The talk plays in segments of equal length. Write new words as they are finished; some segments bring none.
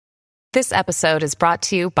This episode is brought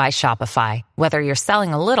to you by Shopify. Whether you're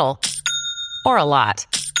selling a little or a lot,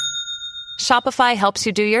 Shopify helps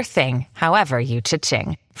you do your thing, however you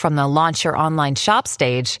cha-ching. From the launch your online shop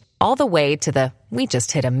stage, all the way to the we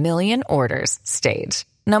just hit 1 million orders stage.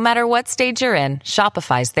 No matter what stage you're in,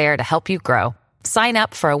 Shopify's there to help you grow. Sign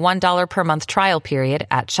up for a $1 per month trial period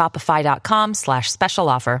at shopify.com/special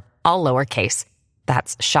offer, all lowercase.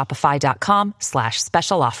 That's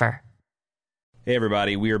shopify.com/special offer. Hey,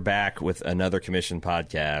 everybody. We are back with another commission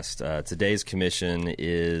podcast. Today's commission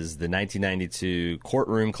is the 1992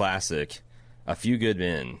 courtroom classic, A Few Good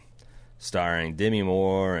Men, starring Demi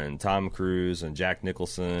Moore and Tom Cruise and Jack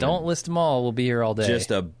Nicholson. Don't list them all. We'll be here all day. Just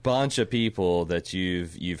a bunch of people that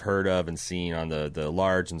you've heard of and seen on the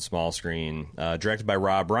large and small screen. Directed by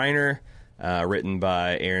Rob Reiner, written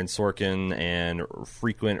by Aaron Sorkin and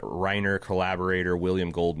frequent Reiner collaborator William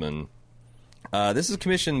Goldman. This is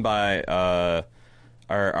commissioned by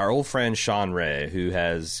our old friend Sean Ray, who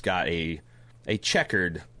has got a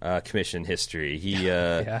checkered commission history. He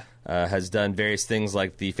has done various things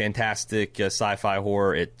like the fantastic sci-fi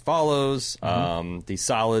horror It Follows, the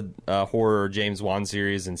solid horror James Wan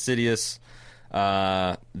series Insidious,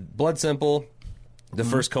 Blood Simple, the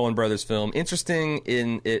first Coen Brothers film. Interesting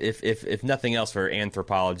in if nothing else for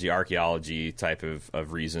anthropology, archaeology type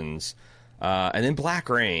of reasons. And then Black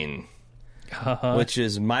Rain, which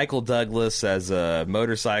is Michael Douglas as a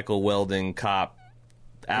motorcycle welding cop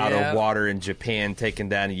out of water in Japan, taken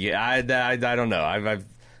down. I don't know.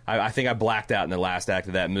 I think I blacked out in the last act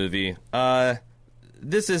of that movie.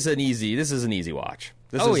 This is an easy watch.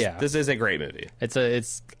 This is a great movie. It's a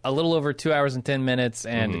little over 2 hours and 10 minutes,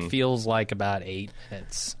 and it feels like about 8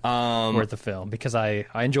 minutes worth of film because I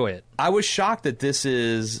enjoy it. I was shocked that this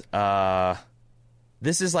is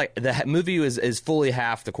like the movie is fully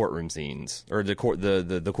half the courtroom scenes or the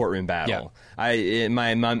courtroom battle. Yeah. In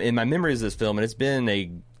my memories of this film, and it's been a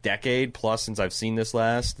decade plus since I've seen this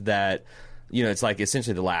last, that it's like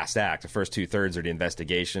essentially the last act. The first 2/3 are the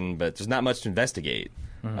investigation, but there's not much to investigate.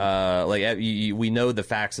 We know the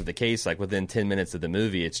facts of the case like within 10 minutes of the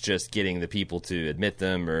movie. It's just getting the people to admit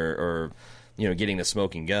them or getting the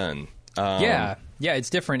smoking gun. It's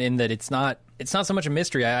different in that it's not so much a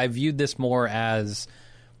mystery. I viewed this more as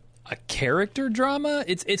a character drama.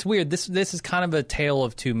 It's weird. This is kind of a tale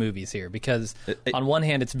of two movies here because on one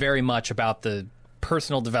hand it's very much about the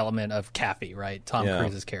personal development of Caffey, right? Tom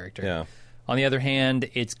Cruise's character. Yeah. On the other hand,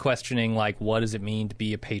 it's questioning like what does it mean to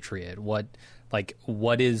be a patriot? What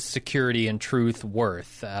is security and truth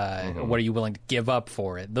worth? What are you willing to give up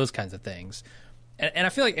for it? Those kinds of things. And I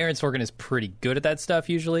feel like Aaron Sorkin is pretty good at that stuff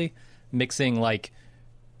usually, mixing like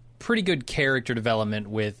pretty good character development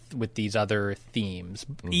with these other themes,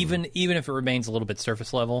 even if it remains a little bit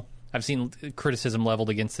surface level. I've seen criticism leveled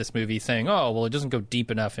against this movie saying, oh, well, it doesn't go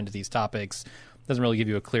deep enough into these topics, doesn't really give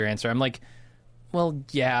you a clear answer. I'm like, well,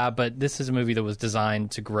 yeah, but this is a movie that was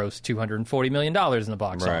designed to gross $240 million in the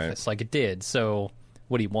box office, like it did, so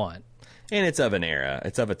what do you want? And it's of an era.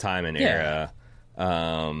 It's of a time and era.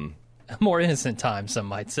 A more innocent time, some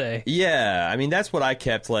might say. Yeah, I mean, that's what I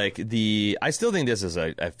kept, I still think this is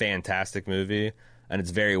a fantastic movie, and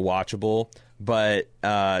it's very watchable, but,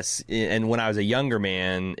 and when I was a younger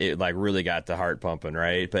man, it, really got the heart pumping,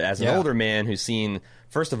 right? But as an older man who's seen,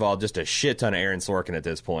 first of all, just a shit ton of Aaron Sorkin at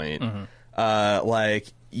this point,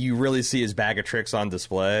 you really see his bag of tricks on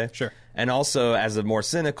display. Sure. And also, as a more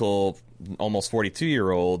cynical, almost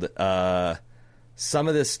 42-year-old, some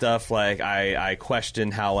of this stuff, I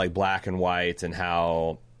question how, black and white and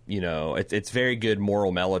how, it's very good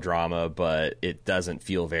moral melodrama, but it doesn't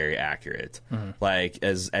feel very accurate.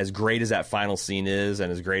 As great as that final scene is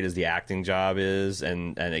and as great as the acting job is,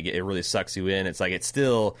 and it really sucks you in, it's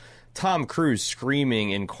still Tom Cruise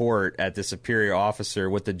screaming in court at the superior officer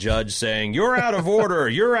with the judge saying, "You're out of order,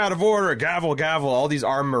 you're out of order, gavel, gavel," all these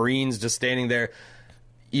armed Marines just standing there.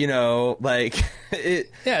 It's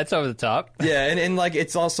over the top. Yeah, and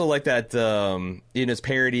it's also like that. It's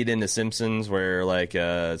parodied in The Simpsons, where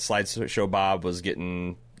Slideshow Bob was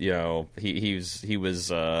getting, he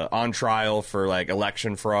was on trial for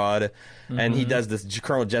election fraud, and he does this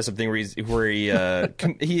Colonel Jessup thing where he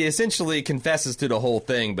he essentially confesses to the whole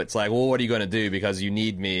thing, but it's like, well, what are you going to do because you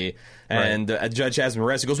need me? And a judge has him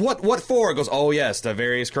arrested. He goes, what for? He goes, oh yes, the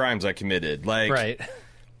various crimes I committed. Right.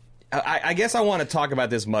 I guess I want to talk about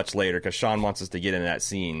this much later because Sean wants us to get into that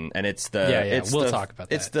scene, and it's the we'll talk about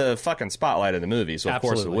that. It's the fucking spotlight of the movie, so of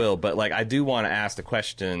course it will. But I do want to ask the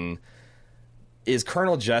question: is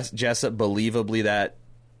Colonel Jessup believably that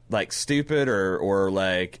stupid or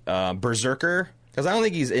berserker? Because I don't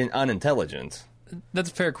think he's unintelligent.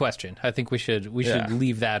 That's a fair question. I think we should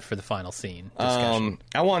leave that for the final scene discussion.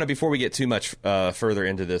 I want to, before we get too much further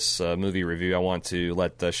into this movie review, I want to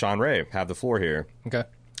let Sean Ray have the floor here. Okay.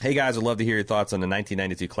 Hey guys, I'd love to hear your thoughts on the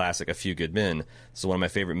 1992 classic A Few Good Men. This is one of my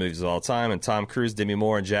favorite movies of all time, and Tom Cruise, Demi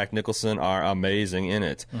Moore, and Jack Nicholson are amazing in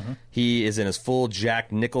it. Mm-hmm. He is in his full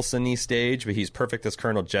Jack Nicholson-y stage, but he's perfect as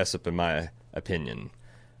Colonel Jessup, in my opinion.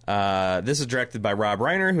 This is directed by Rob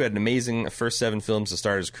Reiner, who had an amazing first 7 films to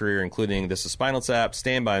start his career, including This is Spinal Tap,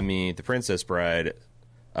 Stand By Me, The Princess Bride,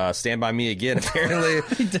 Stand By Me Again, apparently,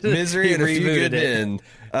 Misery, and A Few Good Men.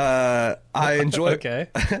 I enjoy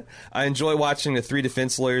I enjoy watching the 3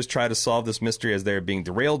 defense lawyers try to solve this mystery as they're being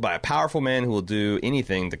derailed by a powerful man who will do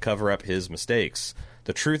anything to cover up his mistakes.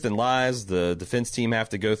 The truth and lies the defense team have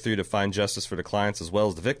to go through to find justice for the clients as well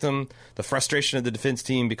as the victim. The frustration of the defense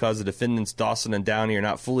team because the defendants Dawson and Downey are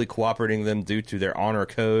not fully cooperating with them due to their honor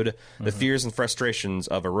code. The fears and frustrations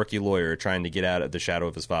of a rookie lawyer trying to get out of the shadow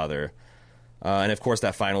of his father. And, of course,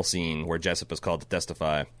 that final scene where Jessup is called to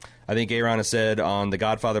testify. I think Aaron has said on the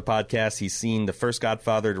Godfather podcast he's seen the first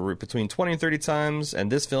Godfather between 20 and 30 times,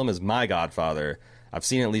 and this film is my Godfather. I've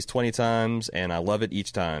seen it at least 20 times, and I love it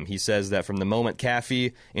each time. He says that from the moment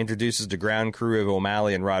Caffey introduces the ground crew of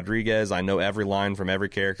O'Malley and Rodriguez, I know every line from every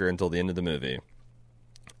character until the end of the movie.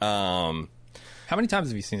 How many times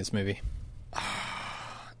have you seen this movie?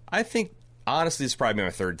 I think, honestly, it's probably my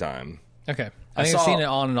 3rd time. Okay. I've seen it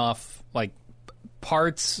on and off, like,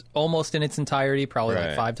 parts almost in its entirety, probably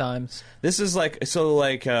like 5 times. This is like, so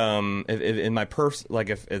like if in my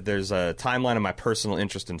if there's a timeline of my personal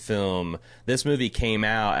interest in film, this movie came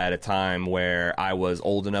out at a time where I was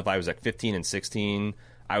old enough. I was like 15 and 16.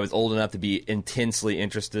 I was old enough to be intensely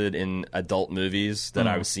interested in adult movies that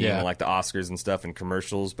I was seeing like the Oscars and stuff and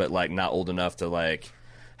commercials, but like not old enough to like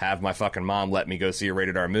have my fucking mom let me go see a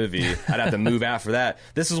rated R movie. I'd have to move out for that.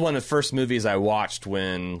 This is one of the first movies I watched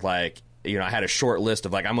when like, you know, I had a short list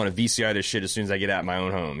of like, I'm going to VCR this shit as soon as I get out of my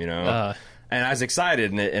own home, you know? And I was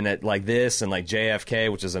excited, and it like this and like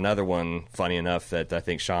JFK, which is another one, funny enough, that I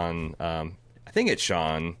think Sean,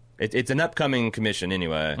 it's an upcoming commission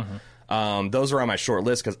anyway. Those are on my short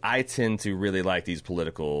list because I tend to really like these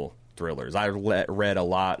political thrillers. I read a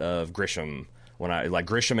lot of Grisham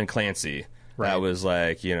Grisham and Clancy. Right. That was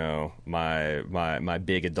like, you know, my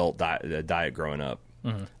big adult diet growing up.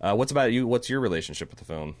 What's about you? What's your relationship with the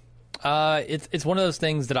film? It's one of those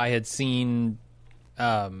things that I had seen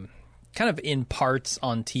kind of in parts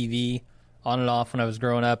on TV on and off when I was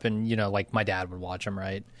growing up, and you know, like my dad would watch them,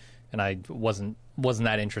 right? And I wasn't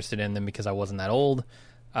that interested in them because I wasn't that old.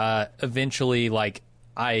 Eventually, like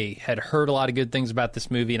I had heard a lot of good things about this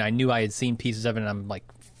movie, and I knew I had seen pieces of it, and I'm like,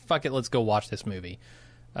 fuck it, let's go watch this movie.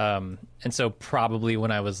 And so probably when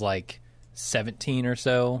I was like 17 or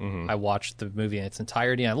so, I watched the movie in its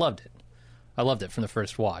entirety, and I loved it. I loved it from the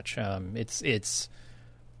first watch. It's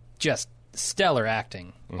just stellar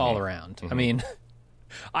acting all around. I mean,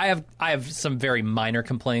 I have some very minor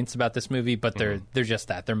complaints about this movie, but they're just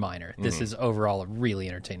that. They're minor. This is overall a really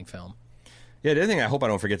entertaining film. Yeah, the other thing I hope I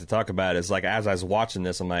don't forget to talk about is like as I was watching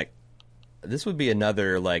this, I'm like, this would be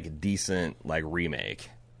another like decent like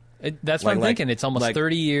remake. That's what I'm thinking. It's almost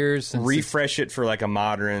 30 years since refresh it for like a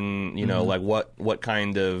modern, you know, like what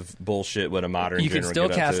kind of bullshit would a modern? You could still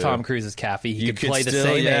cast Tom Cruise as Caffey. He could play the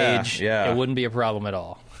same age. Yeah. It wouldn't be a problem at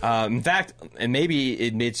all. In fact, and maybe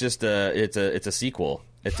it's just it's a sequel.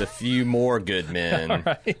 It's A Few More Good Men,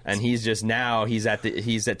 right. And he's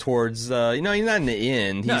towards you know, he's not in the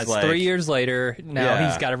end. No, it's like 3 years later. Now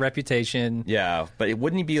he's got a reputation. Yeah, but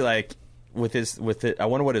wouldn't he be like with it? I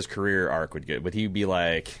wonder what his career arc would get. Would he be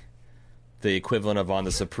like the equivalent of on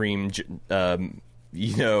the Supreme,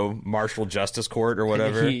 you know, Marshall Justice Court or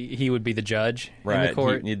whatever? He would be the judge in the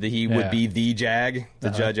court. He would be the JAG,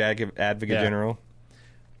 the Judge Advocate General.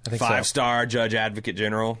 I think 5-star Judge Advocate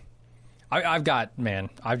General. I've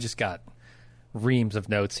just got reams of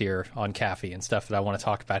notes here on Caffey and stuff that I want to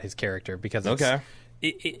talk about his character because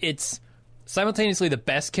it's simultaneously the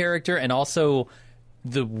best character and also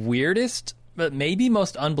the weirdest, but maybe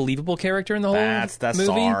most unbelievable character in the whole movie. That's the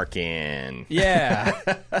Sorkin. Yeah.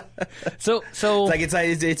 so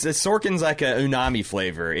it's Sorkin's like a unami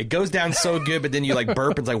flavor. It goes down so good, but then you like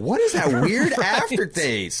burp and it's like, what is that weird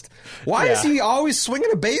aftertaste? Why is he always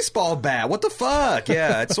swinging a baseball bat? What the fuck?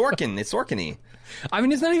 Yeah, it's Sorkin. It's Sorkin-y. I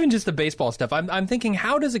mean, it's not even just the baseball stuff. I'm thinking,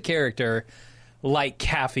 how does a character like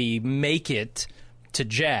Caffey make it to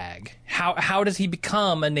JAG? How does he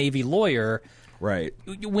become a Navy lawyer? Right.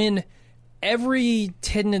 When every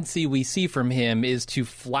tendency we see from him is to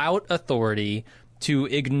flout authority, to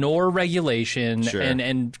ignore regulation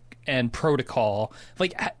and protocol.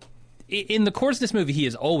 Like, in the course of this movie, he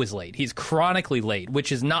is always late. He's chronically late,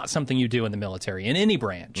 which is not something you do in the military, in any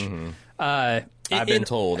branch. I've been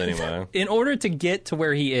told, anyway. In order to get to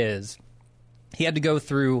where he is, he had to go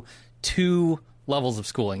through 2 levels of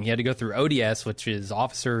schooling. He had to go through ODS, which is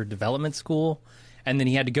Officer Development School, and then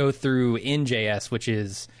he had to go through NJS, which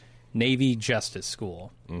is Navy Justice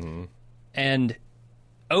School. And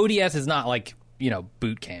ODS is not like,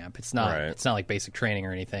 boot camp. It's not Right. It's not like basic training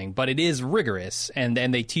or anything, but it is rigorous, and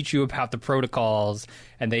they teach you about the protocols,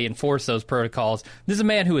 and they enforce those protocols. This is a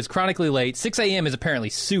man who is chronically late. 6 a.m. is apparently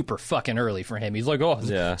super fucking early for him. He's like,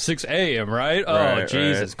 Yeah. 6 a.m., right? Oh, Right,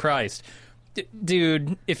 Jesus right. Christ.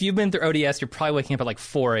 Dude, if you've been through ODS, you're probably waking up at like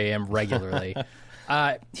 4 a.m. regularly.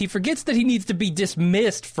 He forgets that he needs to be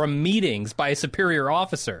dismissed from meetings by a superior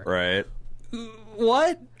officer. Right.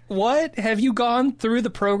 What? Have you gone through the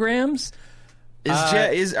programs?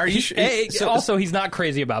 Are you sure? Also, he's not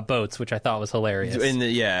crazy about boats, which I thought was hilarious.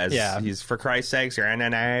 He's for Christ's sakes, you're in the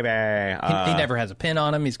Navy. He never has a pin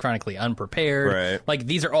on him. He's chronically unprepared. Right. Like,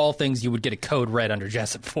 these are all things you would get a code red under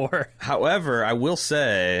Jessup for. However, I will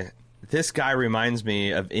say this guy reminds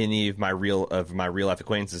me of any of my real life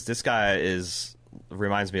acquaintances. This guy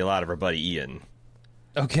reminds me a lot of our buddy Ian.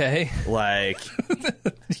 Okay. Like,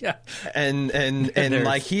 Yeah. and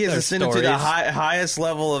like he has ascended to the highest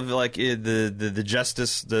level of like the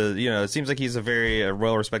justice. It seems like he's a very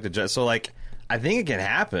well respected judge. So like, I think it can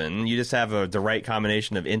happen. You just have the right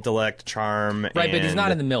combination of intellect, charm, Right, but he's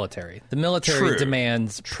not in the military. The military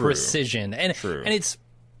demands precision, and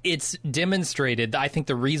it's demonstrated. I think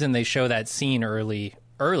the reason they show that scene early,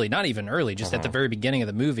 not even early, just at the very beginning of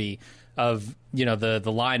the movie, of the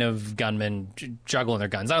line of gunmen juggling their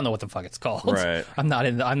guns. I don't know what the fuck it's called. Right. I'm not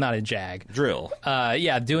in JAG drill.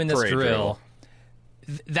 Doing this Parade drill.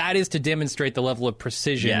 That is to demonstrate the level of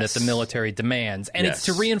precision that the military demands, and it's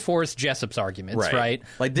to reinforce Jessup's arguments, right?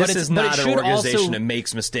 Like, this is not an organization that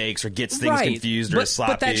makes mistakes or gets things confused or is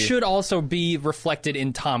sloppy. But that should also be reflected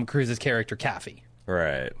in Tom Cruise's character, Kaffee.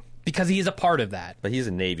 Right. Because he is a part of that. But he's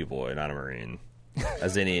a Navy boy, not a Marine.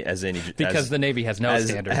 Because the Navy has no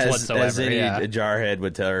standards whatsoever. As any jarhead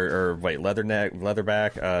would tell, leatherback,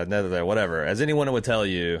 whatever. As anyone would tell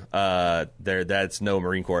you, that's no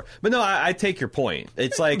Marine Corps. But no, I take your point.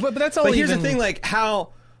 It's like, but that's all. But here's the thing, like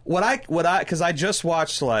because I just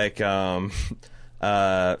watched like what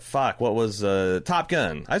was Top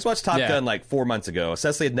Gun? I just watched Top Gun like 4 months ago.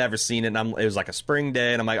 Cecily had never seen it, and it was like a spring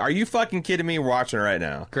day, and I'm like, are you fucking kidding me? We're watching it right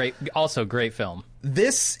now. Great film.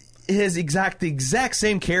 This is the exact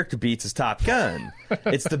same character beats as Top Gun.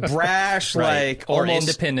 It's the brash, like or almost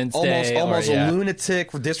Independence Day, almost a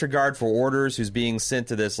lunatic with disregard for orders, who's being sent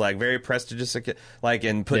to this like very prestigious like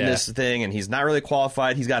and put in this thing, and he's not really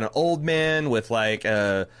qualified. He's got an old man with like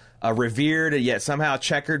a revered yet somehow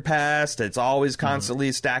checkered past. It's always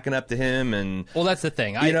constantly stacking up to him, and that's the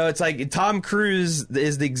thing. It's like Tom Cruise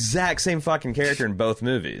is the exact same fucking character in both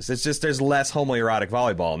movies. It's just there's less homoerotic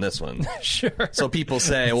volleyball in this one. Sure. So people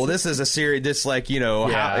say, well, this is a series. This how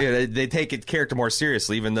they take it character more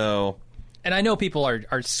seriously, even though. And I know people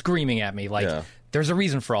are screaming at me like. Yeah. There's a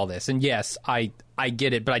reason for all this. And yes, I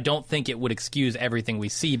get it, but I don't think it would excuse everything we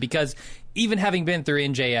see, because even having been through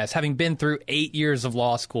NJS, having been through 8 years of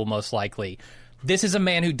law school, most likely, this is a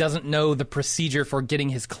man who doesn't know the procedure for getting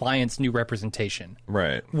his client's new representation.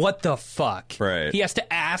 Right. What the fuck? Right. He has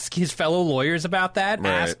to ask his fellow lawyers about that? Right.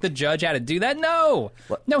 Ask the judge how to do that? No.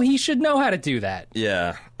 No, he should know how to do that.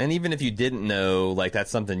 Yeah. And even if you didn't know, like, that's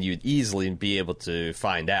something you'd easily be able to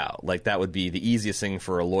find out. Like, that would be the easiest thing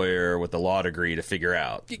for a lawyer with a law degree to figure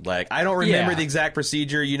out. Like, I don't remember the exact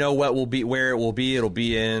procedure. You know what will be, where it will be. It'll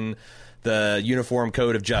be in the Uniform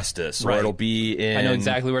Code of Justice, or it'll be in. I know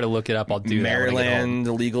exactly where to look it up. I'll do Maryland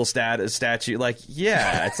legal statute. Like,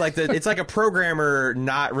 yeah, it's like a programmer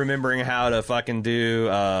not remembering how to fucking do.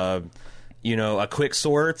 A quick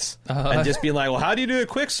sort, and just being like, well, how do you do a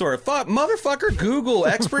quick sort? Fuck, motherfucker, Google,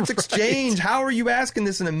 Experts Exchange. How are you asking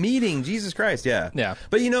this in a meeting? Jesus Christ, yeah. Yeah.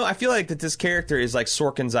 But, I feel like that this character is like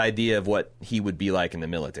Sorkin's idea of what he would be like in the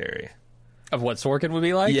military. Of what Sorkin would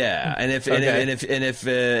be like? Yeah, and if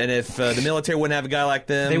the military wouldn't have a guy like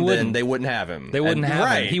them, then they wouldn't have him. They wouldn't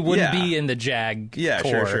have him. He wouldn't be in the JAG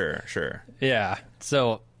Corps. Sure. Yeah,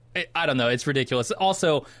 so I don't know. It's ridiculous.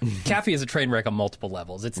 Also, Kaffee is a train wreck on multiple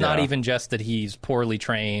levels. It's not even just that he's poorly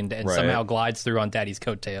trained and somehow glides through on Daddy's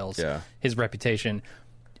coattails. Yeah. His reputation.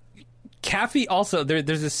 Kaffee also,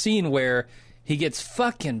 there's a scene where he gets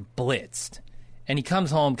fucking blitzed. And he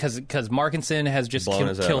comes home because Markinson has just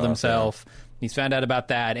killed himself. Yeah. He's found out about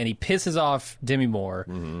that, and he pisses off Demi Moore,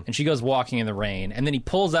 and she goes walking in the rain. And then he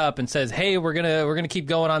pulls up and says, "Hey, we're gonna keep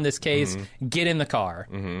going on this case. Get in the car."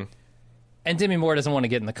 And Demi Moore doesn't want to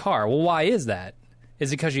get in the car. Well, why is that?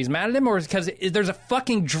 Is it because she's mad at him, or is it because there's a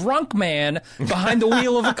fucking drunk man behind the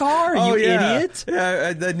wheel of a car? You idiot! Yeah,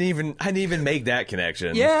 I didn't even make that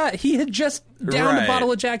connection. Yeah, he had just downed a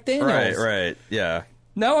bottle of Jack Daniels. Right. Yeah.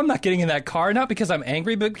 No, I'm not getting in that car, not because I'm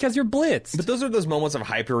angry, but because you're blitzed. But those are those moments of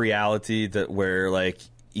hyper reality where like.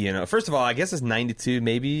 First of all, I guess it's 92.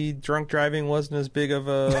 Maybe drunk driving wasn't as big of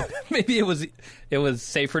a... Maybe it was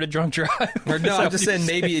safer to drunk drive. Or no, I'm just saying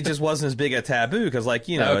maybe it just wasn't as big a taboo because, like,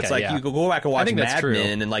 it's like you go back and watch Mad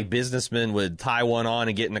Men and, like, businessmen would tie one on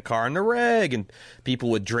and get in the car in the reg, and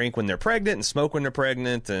people would drink when they're pregnant and smoke when they're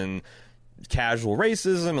pregnant, and casual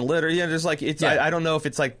racism and litter. Just like, it's. I don't know if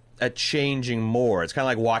it's, like, a changing more. It's kind of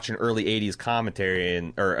like watching early 80s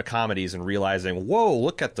commentary or comedies and realizing, whoa,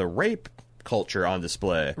 look at the rape culture on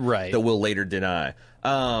display that we'll later deny.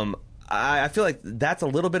 I feel like that's a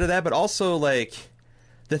little bit of that, but also like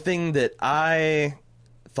the thing that I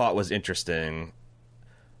thought was interesting,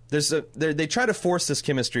 they try to force this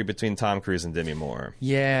chemistry between Tom Cruise and Demi Moore.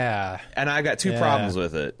 Yeah. And I got two problems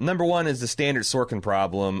with it. Number one is the standard Sorkin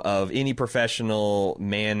problem of any professional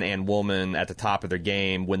man and woman at the top of their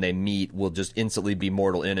game, when they meet, will just instantly be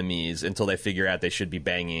mortal enemies until they figure out they should be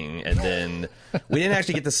banging. And then we didn't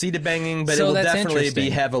actually get to see the banging, but it will definitely be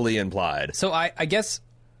heavily implied. So I guess,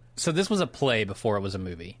 so this was a play before it was a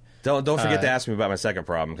movie. Don't forget to ask me about my second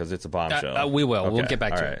problem, because it's a bombshell. We will. Okay. We'll get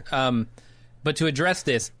back to it. But to address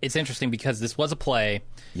this, it's interesting because this was a play.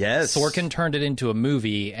 Yes. Sorkin turned it into a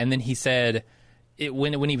movie, and then he said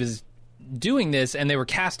when he was doing this and they were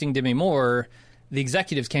casting Demi Moore, the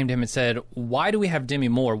executives came to him and said, "Why do we have Demi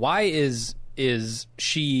Moore? Why is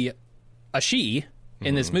she a she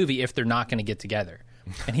in this movie if they're not going to get together?"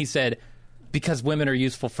 And he said, "Because women are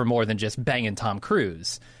useful for more than just banging Tom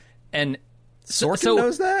Cruise." And Sorkin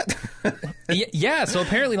knows that? Yeah, so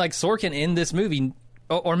apparently like Sorkin in this movie,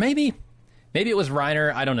 or maybe it was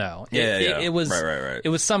Reiner. I don't know. It was right. It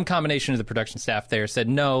was some combination of the production staff there said,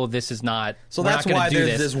 no, this is not. So that's why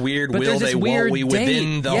there's this weird will they won't we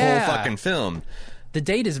within the whole fucking film. The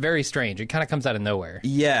date is very strange. It kind of comes out of nowhere.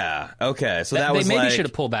 Yeah. Okay. So that was they maybe should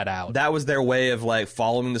have pulled that out. That was their way of like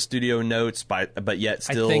following the studio notes, but yet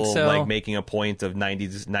still like making a point of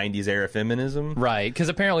 90s era feminism. Right. Because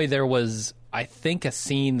apparently there was, I think, a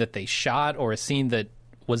scene that they shot or a scene that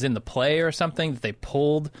was in the play or something that they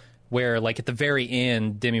pulled, where like at the very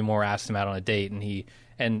end, Demi Moore asked him out on a date, and he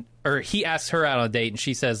asks her out on a date, and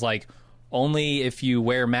she says like, only if you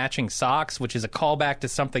wear matching socks, which is a callback to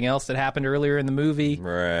something else that happened earlier in the movie.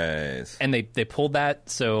 Right. And they pulled that,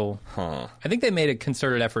 so I think they made a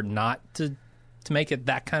concerted effort not to make it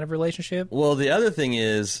that kind of relationship. Well, the other thing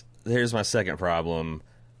is, here's my second problem.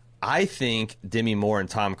 I think Demi Moore and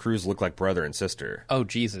Tom Cruise look like brother and sister. Oh,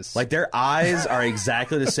 Jesus. Like, their eyes are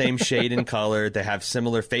exactly the same shade and color. They have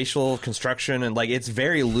similar facial construction, and, like, it's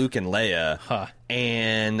very Luke and Leia. Huh.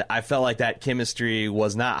 And I felt like that chemistry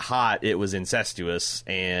was not hot. It was incestuous.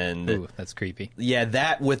 And ooh, that's creepy. Yeah,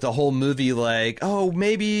 that with the whole movie, like, oh,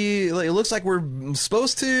 maybe like, it looks like we're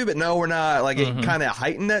supposed to, but no, we're not. Like, it kind of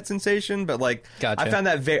heightened that sensation. But, like, gotcha. I found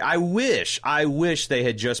that very... I wish they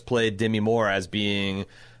had just played Demi Moore as being...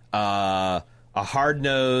 a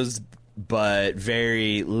hard-nosed but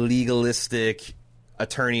very legalistic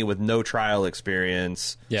attorney with no trial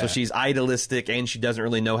experience. Yeah. So she's idealistic and she doesn't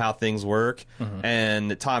really know how things work.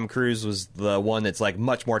 And Tom Cruise was the one that's like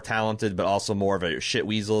much more talented but also more of a shit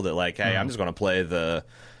weasel that like, hey, I'm just going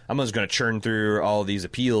to churn through all these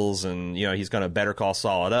appeals, and he's going to Better Call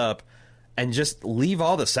Saul it up. And just leave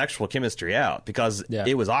all the sexual chemistry out, because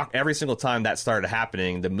it was every single time that started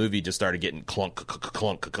happening, the movie just started getting clunk,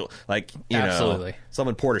 clunk, like absolutely.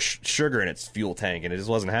 Someone poured sugar in its fuel tank and it just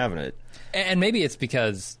wasn't having it. And maybe it's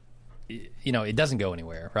because it doesn't go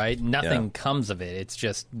anywhere, right? Nothing comes of it. It's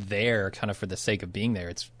just there, kind of for the sake of being there.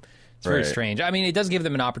 It's very strange. I mean, it does give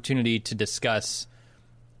them an opportunity to discuss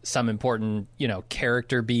some important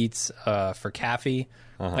character beats for Kaffee.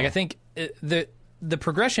 Like I think the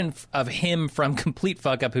progression of him from complete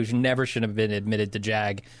fuck up who never should have been admitted to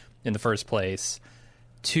JAG in the first place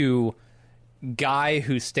to guy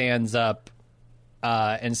who stands up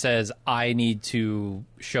and says, I need to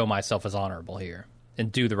show myself as honorable here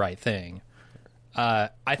and do the right thing,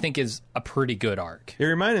 I think is a pretty good arc. It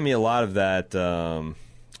reminded me a lot of that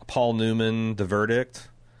Paul Newman, The Verdict.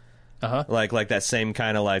 Like that same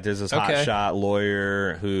kind of like, there's this hotshot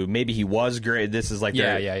lawyer who maybe he was great. This is like,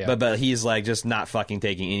 but he's like just not fucking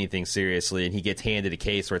taking anything seriously, and he gets handed a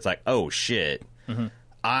case where it's like, oh shit,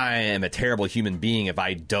 I am a terrible human being if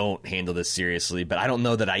I don't handle this seriously. But I don't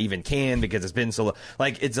know that I even can, because it's been so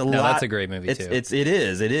like it's a lot. That's a great movie too. It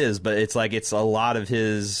is, but it's like it's a lot of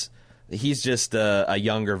his. he's just a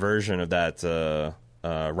younger version of that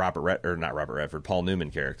not Robert Redford, Paul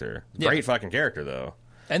Newman character. Great fucking character though.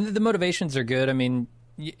 And the motivations are good. I mean,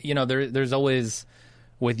 you know, there's always,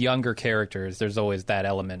 with younger characters, there's always that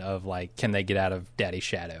element of like, can they get out of Daddy's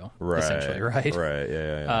shadow? Right. Essentially, right? Right.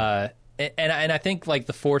 Yeah. And I think like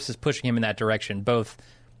the Force is pushing him in that direction. Both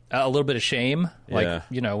a little bit of shame, like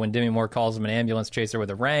you know, when Demi Moore calls him an ambulance chaser with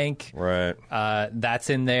a rank. Right. That's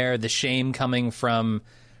in there. The shame coming from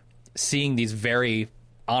seeing these very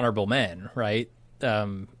honorable men, right?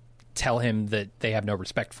 Tell him that they have no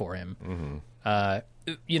respect for him.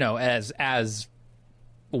 You know, as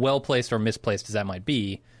well placed or misplaced as that might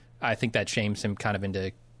be, I think that shames him kind of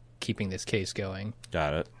into keeping this case going.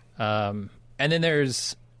 Got it. And then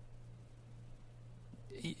there's,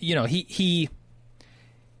 you know, he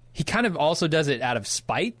kind of also does it out of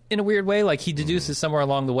spite in a weird way. Like he deduces somewhere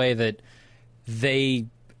along the way that they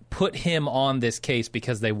put him on this case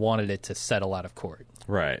because they wanted it to settle out of court.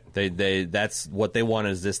 Right. They that's what they want,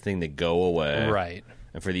 is this thing to go away. Right.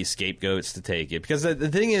 And for these scapegoats to take it. Because the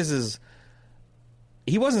thing is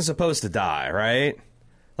he wasn't supposed to die, right?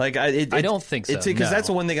 Like I don't think so. Because that's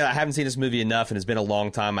the one thing, I haven't seen this movie enough, and it's been a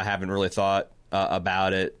long time. I haven't really thought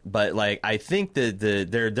about it. But like I think that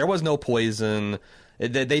there was no poison.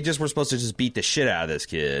 They just were supposed to just beat the shit out of this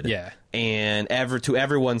kid. Yeah. And to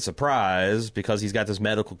everyone's surprise, because he's got this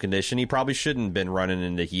medical condition, he probably shouldn't have been running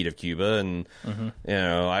in the heat of Cuba. And, you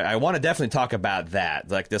know, I want to definitely talk about that.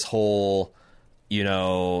 Like this whole, you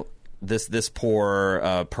know, this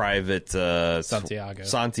poor private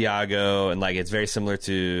Santiago. And like it's very similar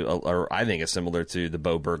to, or I think it's similar to the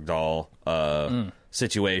Bo Bergdahl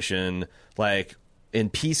situation. Like, in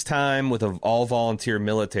peacetime with an all-volunteer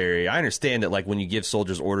military, I understand that, like, when you give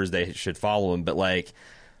soldiers orders, they should follow them. But, like,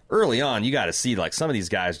 early on, you got to see, like, some of these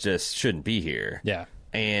guys just shouldn't be here. Yeah.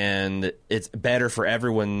 And it's better for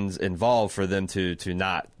everyone's involved for them to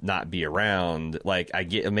not be around. Like, I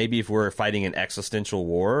get, maybe if we're fighting an existential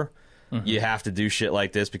war, you have to do shit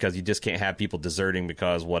like this because you just can't have people deserting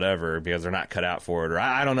because they're not cut out for it. Or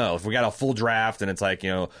I don't know. If we got a full draft and it's like, you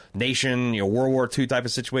know, nation, you know, World War II type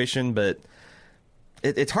of situation, but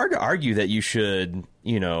it's hard to argue that you should,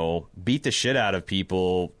 you know, beat the shit out of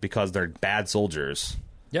people because they're bad soldiers.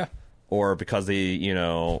 Yeah. Or because they, you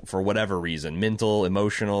know, for whatever reason, mental,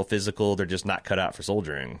 emotional, physical, they're just not cut out for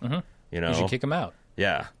soldiering. You know? You should kick them out.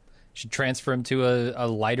 Yeah. Should transfer him to a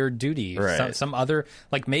lighter duty. Right. Some other,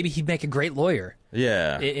 like maybe he'd make a great lawyer.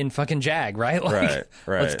 Yeah. In fucking JAG, right? Like,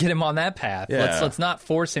 right. Let's get him on that path. Yeah. Let's not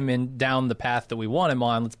force him down the path that we want him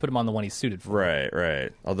on. Let's put him on the one he's suited for.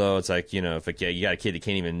 Right. Although it's like, you know, if you got a kid that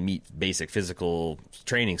can't even meet basic physical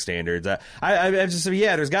training standards, I just,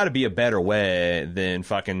 there's got to be a better way than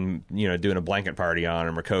fucking, you know, doing a blanket party on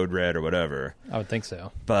him or code red or whatever. I would think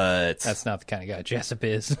so. But that's not the kind of guy Jessup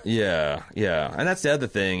is. Yeah. And that's the other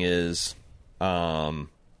thing is,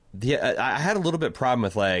 I had a little bit problem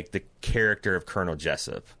with like the character of Colonel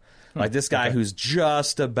Jessup, like this guy who's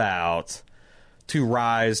just about to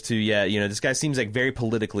rise to, you know, this guy seems like very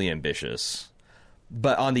politically ambitious,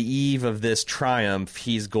 but on the eve of this triumph,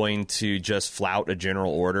 he's going to just flout a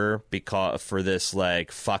general order for this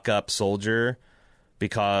like fuck up soldier.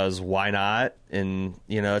 Because why not? And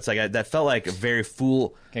you know, it's like that felt like a very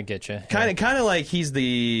I get you. Kind of like he's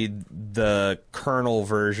the Colonel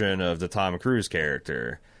version of the Tom Cruise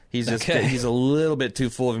character. He's just he's a little bit too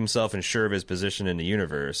full of himself and sure of his position in the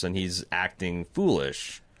universe, and he's acting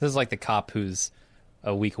foolish. This is like the cop who's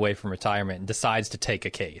a week away from retirement and decides to take a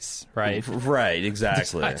case, right? Right,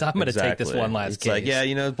 exactly. I'm going to take this one last it's case. Like, yeah,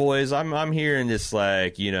 you know, boys, I'm here in this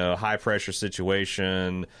like, you know, high pressure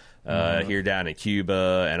situation. Here down in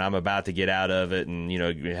Cuba, and I'm about to get out of it, and you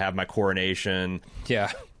know, have my coronation.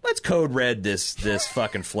 Yeah, let's code red this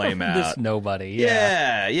fucking flame out. This nobody.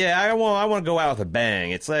 Yeah. I want to go out with a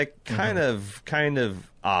bang. It's like kind of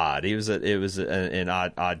odd. It was an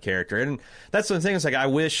odd character, and that's the thing. It's like I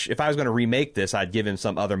wish if I was going to remake this, I'd give him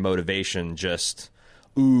some other motivation. Just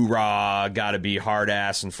rah, got to be hard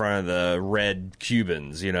ass in front of the red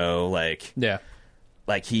Cubans. You know, like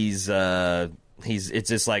it's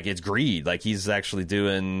just like it's greed. Like he's actually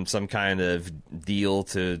doing some kind of deal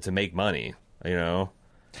to make money. You know,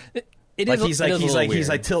 he's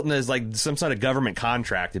like tilting as like some sort of government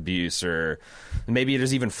contract abuse, or maybe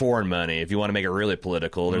there's even foreign money. If you want to make it really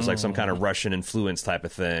political, there's like some kind of Russian influence type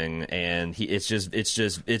of thing, and it's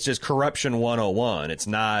just corruption 101. It's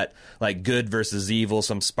not like good versus evil,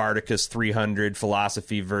 some Spartacus 300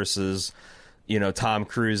 philosophy versus, you know, Tom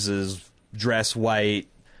Cruise's dress white.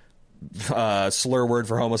 Slur word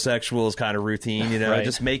for homosexuals kind of routine, you know. Right.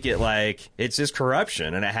 Just make it like it's just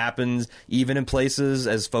corruption, and it happens even in places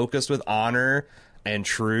as focused with honor and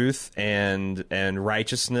truth and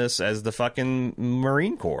righteousness as the fucking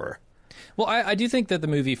Marine Corps. Well, I do think that the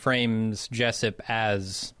movie frames Jessup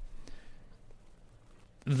as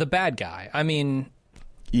the bad guy. I mean,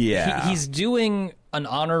 yeah, he's doing an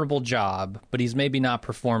honorable job, but he's maybe not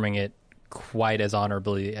performing it quite as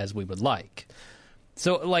honorably as we would like.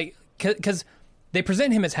 So, like, because they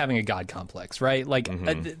present him as having a god complex, right? Like,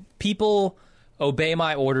 people obey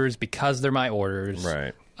my orders because they're my orders.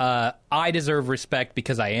 Right. I deserve respect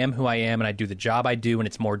because I am who I am and I do the job I do, and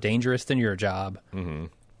it's more dangerous than your job.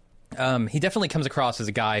 He definitely comes across as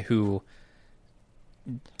a guy who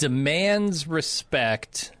demands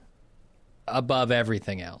respect above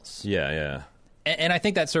everything else. Yeah. And I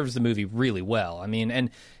think that serves the movie really well. I mean, and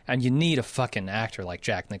you need a fucking actor like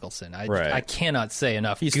Jack Nicholson. I cannot say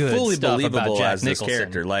enough. He's good fully stuff believable about Jack as Nicholson. this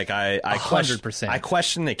character. Like I 100%. I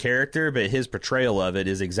question the character, but his portrayal of it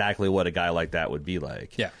is exactly what a guy like that would be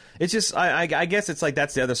like. Yeah, it's just I guess it's like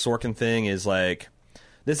that's the other Sorkin thing is like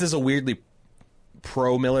this is a weirdly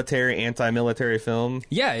pro-military, anti-military film.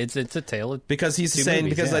 Yeah, it's a tale of because he's two saying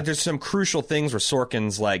movies, because yeah. like there's some crucial things where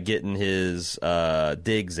Sorkin's like getting his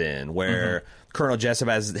digs in where Colonel Jessup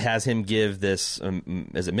has him give this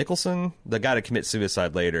is it Mickelson, the guy to commit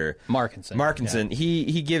suicide later, Markinson. Yeah.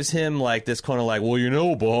 He gives him like this kind of like, well, you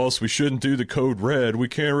know, boss, we shouldn't do the code red, we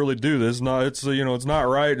can't really do this, it's it's not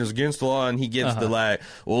right and it's against the law, and he gives the like,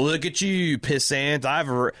 well, look at you pissant,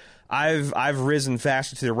 I've risen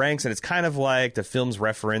faster to the ranks, and it's kind of like the film's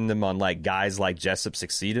referendum on like guys like Jessup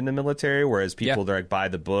succeed in the military, whereas people they're like by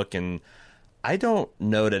the book, and I don't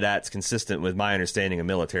know that that's consistent with my understanding of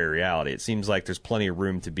military reality. It seems like there's plenty of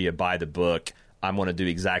room to be a by the book. I'm going to do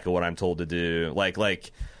exactly what I'm told to do,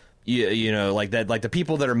 like you know, like that, like the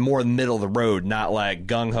people that are more middle of the road, not like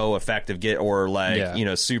gung ho effective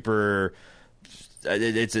super.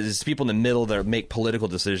 It's people in the middle that make political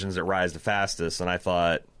decisions that rise the fastest, and I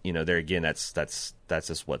thought, there again, that's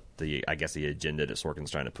just what the agenda that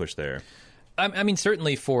Sorkin's trying to push there. I mean,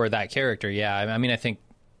 certainly for that character, yeah. I mean, I think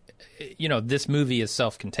this movie is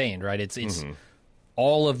self-contained, right? It's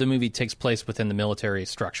all of the movie takes place within the military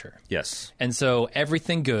structure. Yes, and so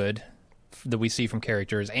everything good that we see from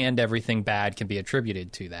characters and everything bad can be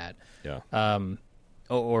attributed to that. Yeah,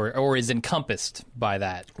 or is encompassed by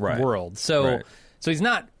that world. So. Right. So he's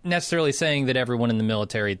not necessarily saying that everyone in the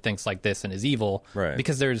military thinks like this and is evil, right?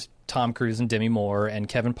 Because there's Tom Cruise and Demi Moore and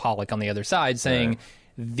Kevin Pollak on the other side saying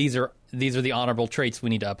these are the honorable traits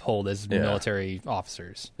we need to uphold as military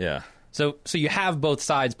officers. Yeah. So you have both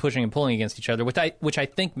sides pushing and pulling against each other, which I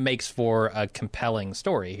think makes for a compelling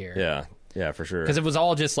story here. Yeah. Yeah, for sure. Because it was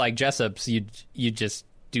all just like Jessup's, you just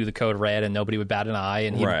do the code red and nobody would bat an eye,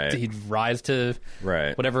 and he'd rise to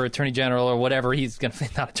whatever attorney general or whatever he's going to,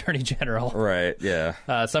 not attorney general, right?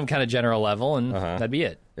 Yeah, some kind of general level, and that'd be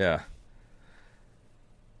it. Yeah.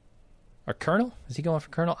 Or colonel? Is he going for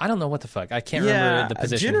colonel? I don't know what the fuck. I can't remember the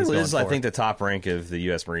position. General he's going is, for. I think, the top rank of the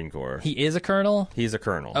U.S. Marine Corps. He is a colonel. He's a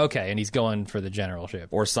colonel. Okay, and he's going for the generalship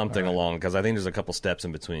or something along, because I think there's a couple steps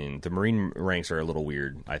in between. The Marine ranks are a little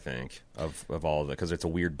weird, I think, of all of it, because it's a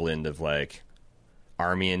weird blend of like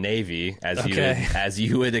Army and Navy, as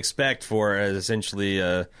you would expect for essentially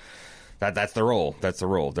that's the role. That's the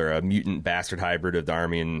role. They're a mutant bastard hybrid of the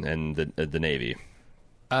Army and the Navy.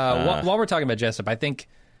 While we're talking about Jessup, I think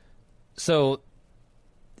so.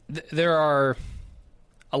 There are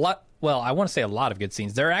a lot. Well, I want to say a lot of good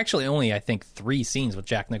scenes. There are actually only, I think, 3 scenes with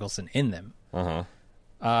Jack Nicholson in them.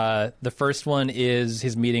 The first one is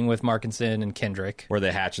his meeting with Markinson and Kendrick, where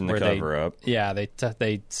they hatching the cover up. Yeah,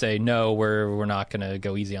 they say no, we're not going to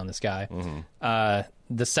go easy on this guy.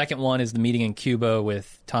 The second one is the meeting in Cuba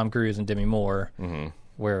with Tom Cruise and Demi Moore,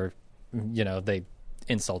 where they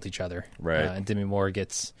insult each other. Right, and Demi Moore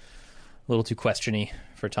gets a little too questiony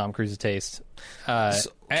for Tom Cruise's taste. And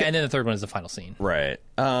then the third one is the final scene. Right.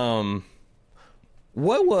 What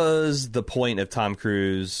was the point of Tom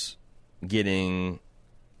Cruise getting?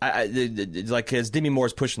 Because Demi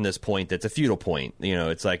Moore's pushing this point that's a futile point.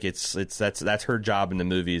 It's like that's her job in the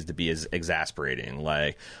movie is to be as exasperating.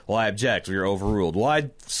 Like, well, I object. You're overruled. Well, I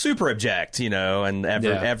super object. And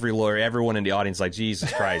every lawyer, everyone in the audience, like,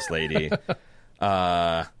 Jesus Christ, lady.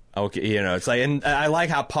 Okay, it's like, and I like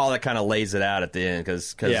how Pollak kind of lays it out at the end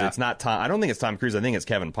because it's not Tom. I don't think it's Tom Cruise. I think it's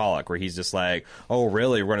Kevin Pollak, where he's just like, "Oh,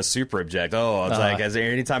 really? We're going to super object." Oh, it's like, has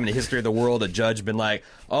there any time in the history of the world a judge been like,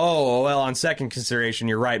 "Oh, well, on second consideration,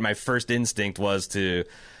 you're right. My first instinct was to,"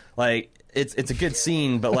 like, it's a good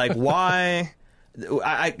scene, but like, why?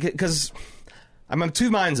 Because I'm of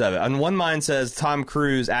two minds of it. On one mind says Tom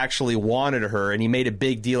Cruise actually wanted her, and he made a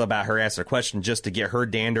big deal about her asking a question just to get her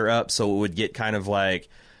dander up, so it would get kind of like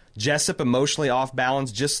Jessup emotionally off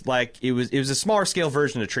balance, just like it was a smaller scale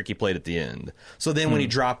version of the trick he played at the end. So then when he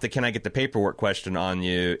dropped the "Can I get the paperwork?" question on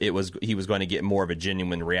you, he was going to get more of a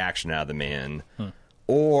genuine reaction out of the man.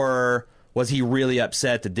 Or was he really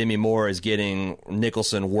upset that Demi Moore is getting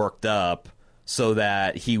Nicholson worked up so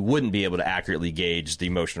that he wouldn't be able to accurately gauge the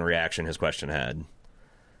emotional reaction his question had?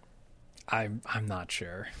 I'm not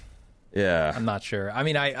sure. Yeah. I'm not sure. I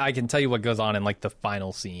mean, I can tell you what goes on in like the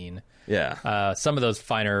final scene. Yeah. Some of those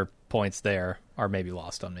finer points there are maybe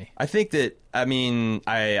lost on me. I think that, I mean,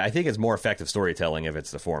 I think it's more effective storytelling if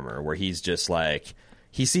it's the former, where he's just like,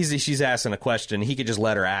 he sees that she's asking a question, he could just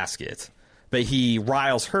let her ask it. But he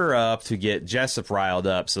riles her up to get Jessup riled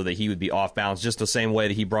up so that he would be off balance, just the same way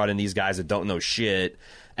that he brought in these guys that don't know shit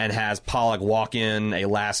and has Pollock walk in a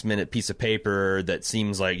last-minute piece of paper that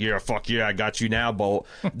seems like, yeah, fuck yeah, I got you now, Bolt.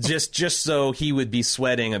 just so he would be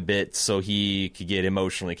sweating a bit so he could get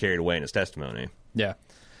emotionally carried away in his testimony. Yeah.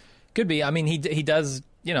 Could be. I mean, he does,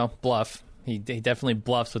 bluff. He definitely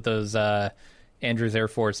bluffs with those Andrews Air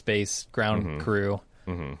Force Base ground crew.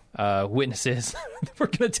 Witnesses were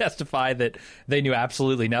going to testify that they knew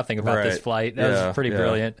absolutely nothing about this flight. That was pretty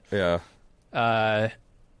brilliant. Yeah.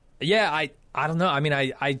 I don't know. I mean,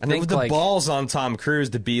 I and think the balls on Tom Cruise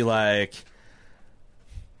to be like,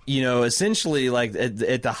 essentially like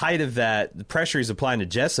at the height of that, the pressure he's applying to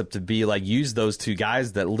Jessup to be like, use those two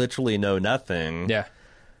guys that literally know nothing. Yeah.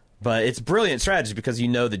 But it's brilliant strategy because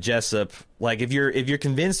that Jessup, like if you're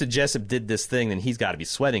convinced that Jessup did this thing, then he's got to be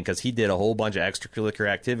sweating because he did a whole bunch of extracurricular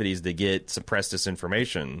activities to get suppressed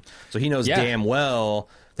disinformation. So he knows damn well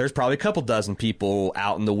there's probably a couple dozen people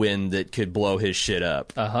out in the wind that could blow his shit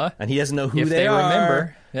up. And he doesn't know who they are.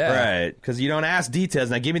 Remember. Yeah. Right. Because you don't ask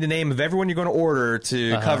details. Now give me the name of everyone you're going to order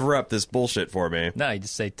to cover up this bullshit for me. No, you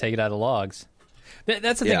just say, take it out of logs.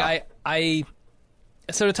 That's the thing.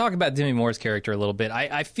 So to talk about Demi Moore's character a little bit,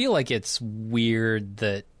 I feel like it's weird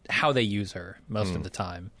that how they use her most of the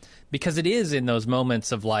time. Because it is in those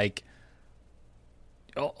moments of like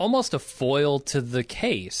almost a foil to the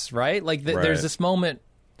case, right? Like there's this moment,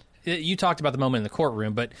 you talked about the moment in the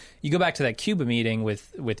courtroom, but you go back to that Cuba meeting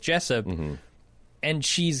with Jessup, and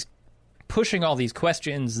she's pushing all these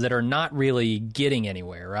questions that are not really getting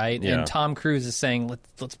anywhere, right? Yeah. And Tom Cruise is saying,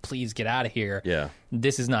 let's please get out of here. Yeah.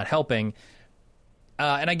 This is not helping.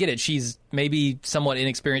 And I get it. She's maybe somewhat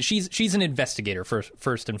inexperienced. She's an investigator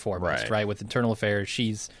first and foremost, right? With internal affairs,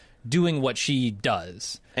 she's doing what she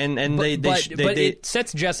does. And but it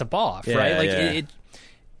sets Jessup off, right? Like it,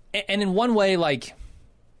 and in one way, like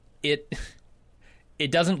it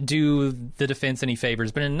doesn't do the defense any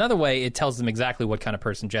favors, but in another way, it tells them exactly what kind of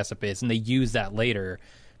person Jessup is, and they use that later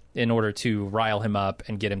in order to rile him up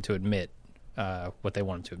and get him to admit what they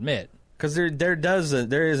want him to admit. Because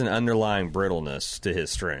there is an underlying brittleness to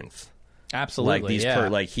his strength. Absolutely,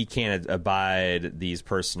 like he can't abide these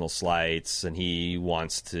personal slights, and he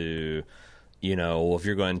wants to, if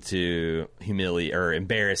you're going to humiliate or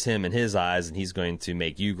embarrass him in his eyes, and he's going to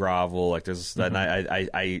make you grovel. Like there's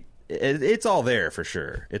that. It's all there for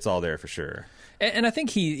sure. It's all there for sure. And I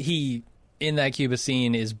think he in that Cuba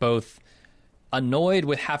scene is both annoyed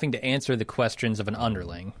with having to answer the questions of an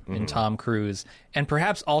underling in Tom Cruise, and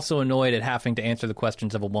perhaps also annoyed at having to answer the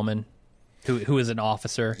questions of a woman who is an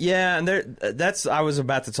officer. Yeah, and that's I was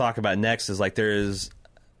about to talk about next is like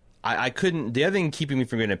I couldn't. The other thing keeping me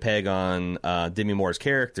from getting a peg on Demi Moore's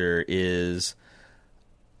character is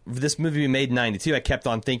this movie we made in '92. I kept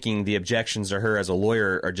on thinking the objections to her as a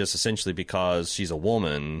lawyer are just essentially because she's a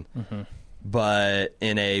woman. But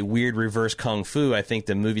in a weird reverse kung fu, I think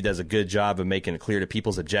the movie does a good job of making it clear that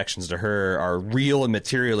people's objections to her are real and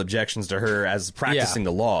material objections to her as practicing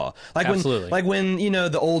the law. Like Absolutely. when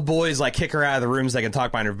the old boys like kick her out of the rooms, they can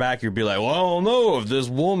talk behind her back. You'd be like, well, I don't know if this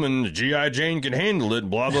woman, G.I. Jane, can handle it.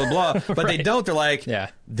 Blah blah blah. But they don't. They're like,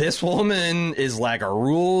 this woman is like a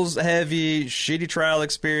rules heavy, shitty trial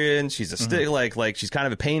experience. She's a stick like she's kind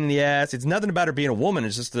of a pain in the ass. It's nothing about her being a woman.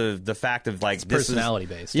 It's just the fact of like it's personality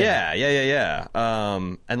based. Yeah.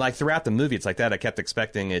 And like throughout the movie, it's like that. I kept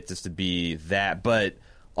expecting it just to be that, but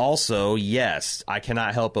also, yes, I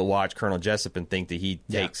cannot help but watch Colonel Jessup and think that he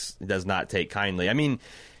does not take kindly. I mean,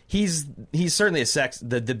 he's certainly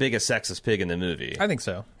the biggest sexist pig in the movie. I think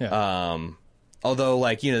so. Yeah. Although,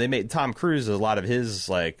 like, they made Tom Cruise a lot of his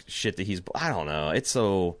like shit that I don't know. It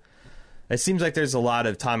seems like there's a lot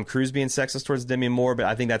of Tom Cruise being sexist towards Demi Moore, but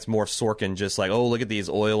I think that's more Sorkin just like, oh, look at these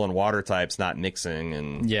oil and water types not mixing.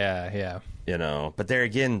 And yeah. But there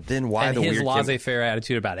again, then why and the his weird laissez-faire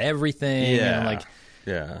attitude about everything? Yeah. And like,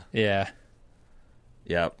 yeah.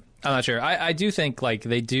 Yep. I'm not sure. I do think like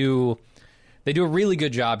they do a really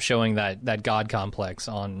good job showing that God complex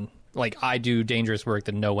on like I do dangerous work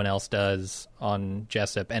that no one else does on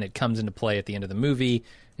Jessup, and it comes into play at the end of the movie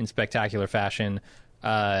in spectacular fashion.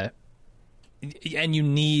 And you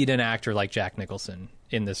need an actor like Jack Nicholson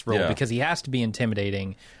in this role because he has to be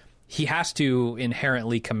intimidating. He has to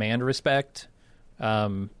inherently command respect,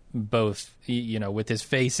 both with his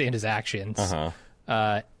face and his actions.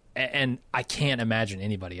 And I can't imagine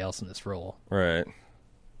anybody else in this role. Right.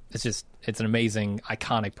 It's an amazing,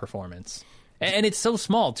 iconic performance. And it's so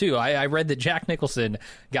small, too. I read that Jack Nicholson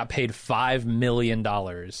got paid $5 million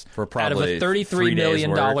for probably out of a $33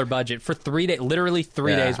 million budget for 3 days, literally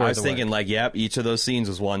 3 days worth of work. I was thinking, each of those scenes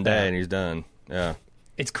was one day, and he's done. Yeah.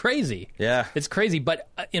 It's crazy. Yeah. It's crazy, but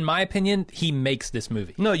in my opinion, he makes this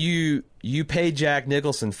movie. No, you pay Jack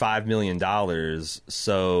Nicholson $5 million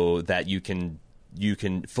so that you can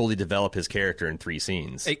fully develop his character in 3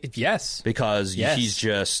 scenes. Yes. Because he's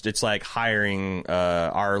just, it's like hiring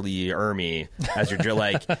Arlie Ermy as your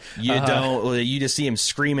you just see him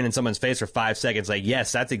screaming in someone's face for 5 seconds. Like,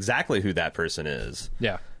 yes, that's exactly who that person is.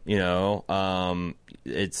 Yeah.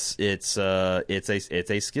 It's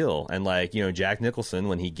a skill. And Jack Nicholson,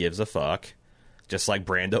 when he gives a fuck, just like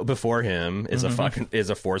Brando before him, is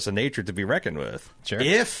a force of nature to be reckoned with. Sure.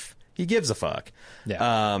 If he gives a fuck.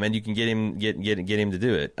 Yeah. And you can get him to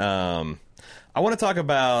do it. I want to talk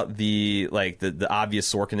about the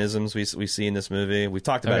obvious Sorkinisms we see in this movie. We've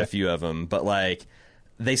talked about a few of them, but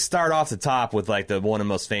they start off the top with the one of the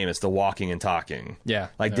most famous, the walking and talking. Yeah.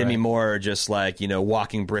 Demi Moore just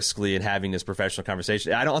walking briskly and having this professional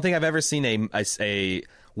conversation. I don't think I've ever seen a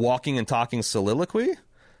walking and talking soliloquy,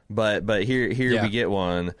 but here we get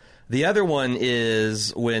one. The other one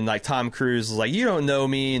is when Tom Cruise is like, "You don't know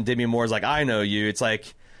me," and Demi Moore's like, "I know you." It's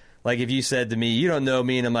like if you said to me, "You don't know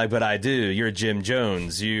me," and I'm like, "But I do. You're Jim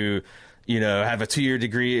Jones. You have a 2-year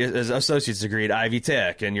degree, associate's degree at Ivy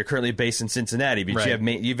Tech, and you're currently based in Cincinnati. But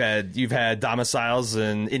you've had domiciles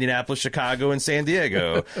in Indianapolis, Chicago, and San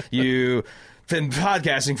Diego. You've been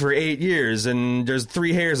podcasting for 8 years, and there's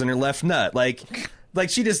 3 hairs on your left nut.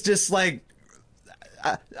 She just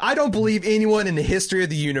I don't believe anyone in the history of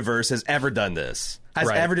the universe has ever done this. Has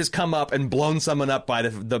ever just come up and blown someone up by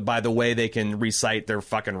the way they can recite their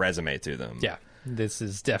fucking resume to them. Yeah. This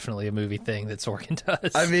is definitely a movie thing that Sorkin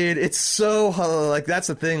does. I mean, it's so that's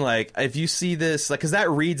the thing. If you see this, because that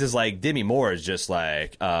reads as Demi Moore is just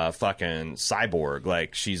fucking cyborg.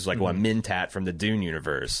 She's one Mintat from the Dune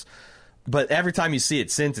universe. But every time you see it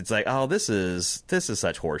since, it's oh, this is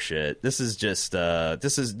such horseshit. This is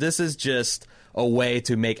just a way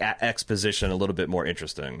to make exposition a little bit more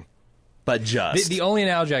interesting. But just the only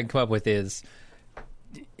analogy I can come up with is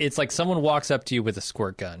it's like someone walks up to you with a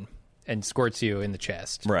squirt gun and squirts you in the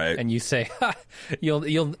chest, right? And you say,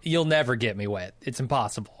 "You'll never get me wet. It's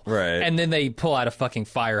impossible." Right. And then they pull out a fucking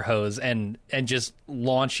fire hose and just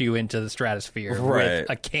launch you into the stratosphere with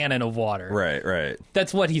a cannon of water. Right.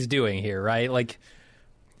 That's what he's doing here, right?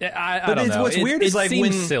 I don't know. What's weird is seems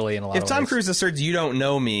when silly in a lot if of Tom ways. Cruise asserts "you don't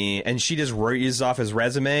know me" and she just reads off his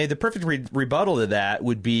resume, the perfect rebuttal to that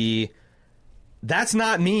would be, "That's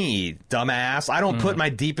not me, dumbass. I don't put my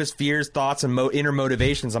deepest fears, thoughts, and inner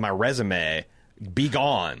motivations on my resume. Be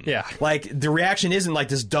gone." Yeah. The reaction isn't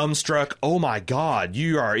this dumbstruck, "Oh my God,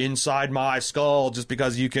 you are inside my skull," just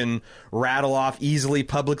because you can rattle off easily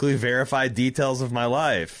publicly verified details of my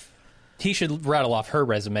life. He should rattle off her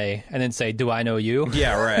resume and then say, "Do I know you?"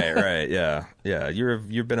 Yeah, right. Yeah.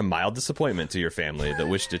 You've been a mild disappointment to your family that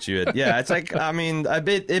wished that you had. Yeah, it's but it's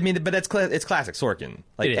classic Sorkin.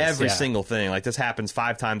 Every single thing. This happens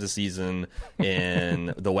 5 times a season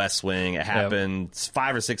in The West Wing. It happens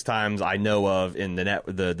 5 or 6 times I know of in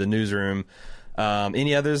the newsroom.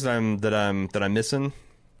 Any others that I'm missing?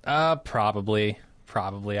 Probably.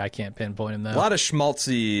 I can't pinpoint him though. A lot of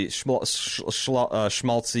schmaltzy,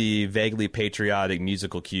 vaguely patriotic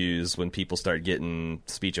musical cues when people start getting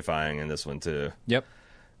speechifying in this one too. Yep.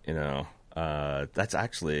 That's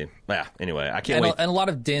actually Anyway, I can't wait. And a lot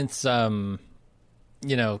of dense,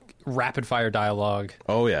 rapid fire dialogue.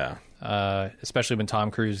 Oh yeah. Especially when Tom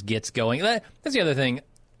Cruise gets going. That's the other thing.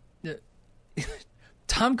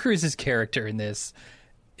 Tom Cruise's character in this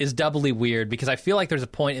is doubly weird because I feel like there's a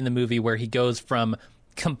point in the movie where he goes from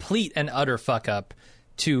complete and utter fuck up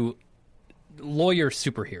to lawyer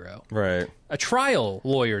superhero. Right. A trial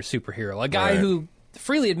lawyer superhero. A guy who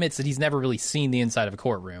freely admits that he's never really seen the inside of a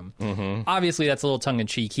courtroom. Mm-hmm. Obviously, that's a little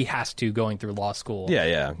tongue-in-cheek. He has to, going through law school.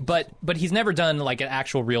 Yeah. But he's never done an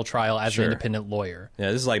actual real trial as an independent lawyer.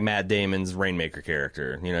 Yeah, this is like Matt Damon's Rainmaker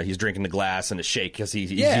character. He's drinking the glass and a shake because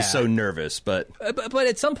he's just so nervous. But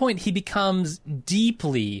at some point, he becomes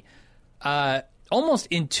deeply almost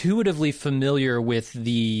intuitively familiar with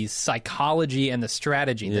the psychology and the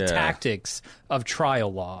strategy, the tactics of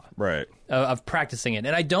trial law, right? Of practicing it.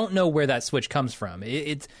 And I don't know where that switch comes from.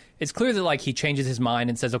 It's clear that like he changes his mind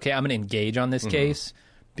and says, okay, I'm going to engage on this case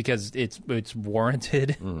because it's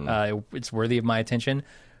warranted. It's worthy of my attention.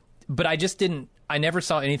 But I never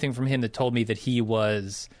saw anything from him that told me that he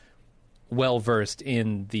was well versed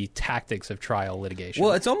in the tactics of trial litigation.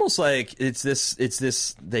 Well, it's almost like it's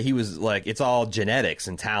this that he was like, it's all genetics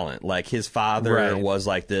and talent. Like his father was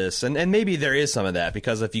like this, and maybe there is some of that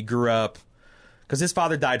because if you grew up, because his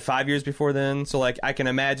father died 5 years before then, so like I can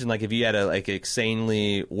imagine like if you had a like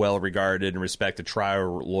insanely well regarded and respected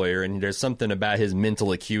trial lawyer, and there's something about his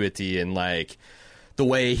mental acuity and like the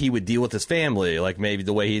way he would deal with his family, like maybe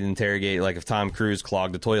the way he'd interrogate, like if Tom Cruise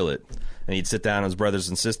clogged the toilet. And he'd sit down with his brothers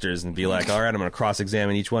and sisters and be like, all right, I'm going to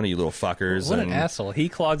cross-examine each one of you little fuckers. What an asshole. He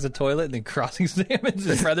clogs the toilet and then cross-examines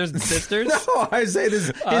his brothers and sisters? No, I say this.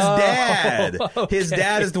 His dad. Okay. His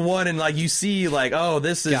dad is the one, and like you see, like, oh,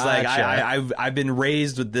 this is like I've been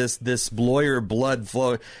raised with this lawyer blood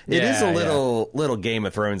flow. It is a little Game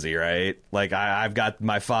of Thronesy, right? Like I've got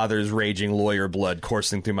my father's raging lawyer blood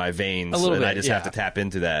coursing through my veins, and I just have to tap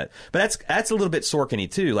into that. But that's a little bit Sorkin-y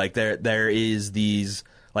too. Like there is these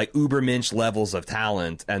like ubermensch levels of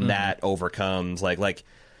talent, and that overcomes like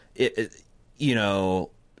it, you know,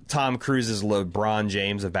 Tom Cruise is LeBron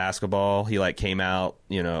James of basketball. He like came out,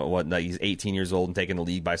 you know, like he's 18 years old and taking the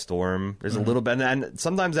league by storm. There's a little bit, and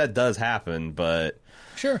sometimes that does happen, but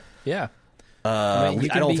sure, yeah. I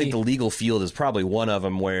don't think the legal field is probably one of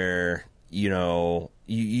them where, you know,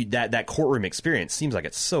 you that courtroom experience seems like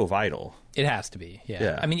it's so vital. It has to be,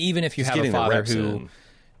 yeah. I mean, even if you have a father who,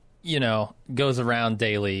 you know, goes around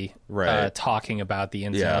daily talking about the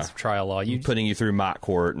ins and outs of trial law. Putting you through mock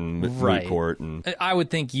court and moot court. And I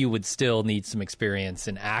would think you would still need some experience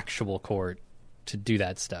in actual court to do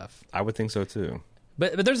that stuff. I would think so, too.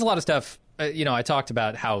 But there's a lot of stuff, you know, I talked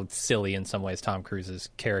about how silly in some ways Tom Cruise's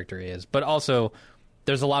character is. But also,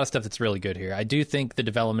 there's a lot of stuff that's really good here. I do think the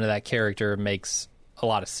development of that character makes a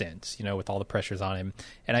lot of sense, you know, with all the pressures on him.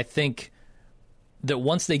 And I think that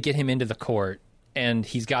once they get him into the court, and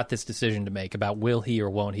he's got this decision to make about will he or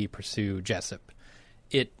won't he pursue Jessup,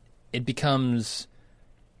 it becomes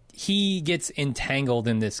he gets entangled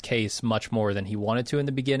in this case much more than he wanted to in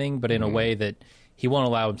the beginning, but in a way that he won't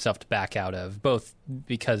allow himself to back out of, both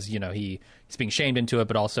because, you know, he's being shamed into it,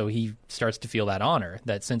 but also he starts to feel that honor,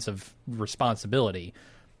 that sense of responsibility.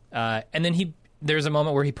 And then there's a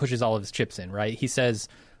moment where he pushes all of his chips in, right? He says,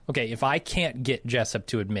 okay, if I can't get Jessup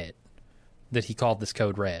to admit that he called this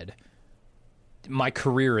code red, my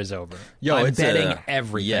career is over. I'm betting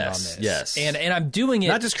everything on this. Yes. And I'm doing it.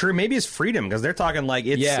 Not just career, maybe it's freedom, because they're talking like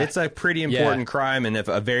it's a pretty important crime, and if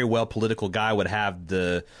a very well political guy would have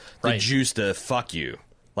the juice to fuck you.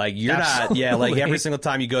 Like you're Absolutely. not like every single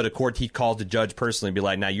time you go to court he calls the judge personally and be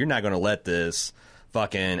like, now you're not gonna let this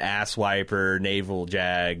fucking ass wiper, navel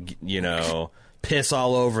jag, you know, piss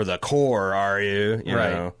all over the core, are you? You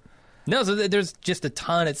know? No, so there's just a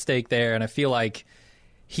ton at stake there, and I feel like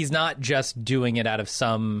he's not just doing it out of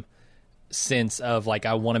some sense of like,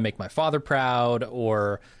 I want to make my father proud,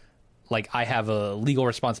 or like I have a legal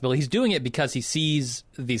responsibility. He's doing it because he sees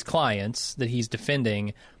these clients that he's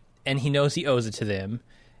defending, and he knows he owes it to them,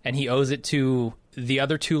 and he owes it to the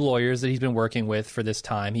other two lawyers that he's been working with for this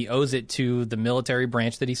time. He owes it to the military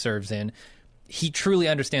branch that he serves in. He truly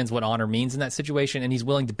understands what honor means in that situation, and he's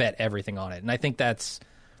willing to bet everything on it. And I think that's,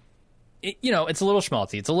 you know, it's a little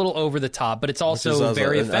schmaltzy. It's a little over the top, but it's also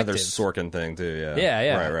very effective. Another Sorkin thing, too,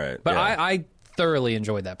 Yeah. Right. But I thoroughly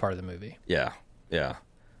enjoyed that part of the movie. Yeah.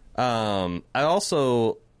 I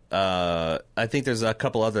also, I think there's a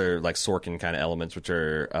couple other, like, Sorkin kind of elements, which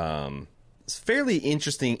are fairly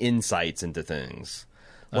interesting insights into things.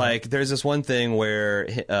 Like, there's this one thing where,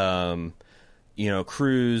 you know,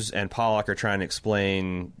 Cruise and Pollock are trying to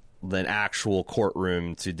explain an actual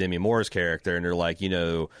courtroom to Demi Moore's character, and they're like, you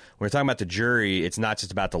know, when we're talking about the jury, it's not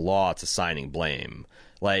just about the law, it's assigning blame.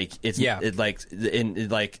 Like it's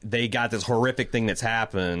like they got this horrific thing that's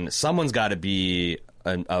happened. Someone's got to be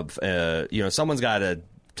you know, someone's got to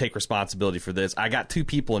take responsibility for this. I got two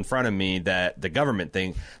people in front of me that the government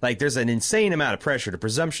thing, like there's an insane amount of pressure, the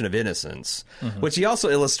presumption of innocence, which he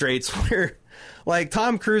also illustrates where Like,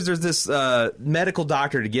 Tom Cruise, there's this medical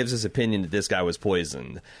doctor that gives his opinion that this guy was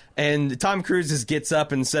poisoned. And Tom Cruise just gets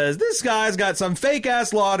up and says, this guy's got some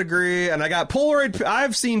fake-ass law degree, and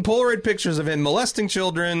I've seen Polaroid pictures of him molesting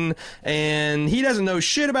children, and he doesn't know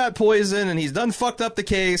shit about poison, and he's done fucked up the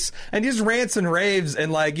case, and he just rants and raves,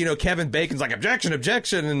 and, like, you know, Kevin Bacon's like, objection,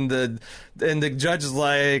 and the judge is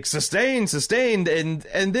like, sustained,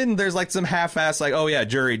 and then there's, like, some half-ass, like, oh, yeah,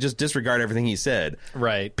 jury, just disregard everything he said.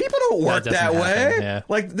 Right. People don't work that way. Yeah.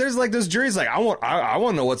 Like, there's, like, this jury's like, I want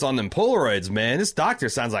to know what's on them Polaroids, man. This doctor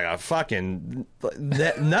sounds like a fucking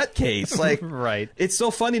nutcase. Like, right. It's so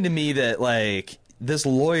funny to me that, like, this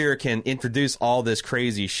lawyer can introduce all this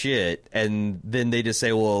crazy shit, and then they just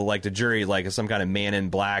say, well, like, the jury, like, is some kind of Man in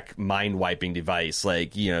Black mind-wiping device.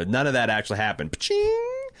 Like, you know, none of that actually happened.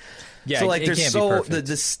 Pa-ching! Yeah, so, like, it there's can't so... be perfect.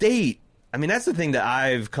 The state... I mean, that's the thing that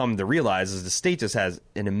I've come to realize is the state just has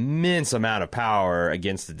an immense amount of power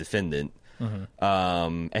against the defendant.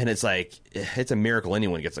 Mm-hmm. And it's like, it's a miracle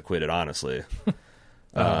anyone gets acquitted, honestly.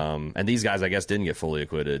 And these guys, I guess, didn't get fully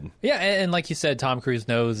acquitted. Yeah, and like you said, Tom Cruise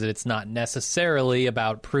knows that it's not necessarily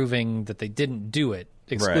about proving that they didn't do it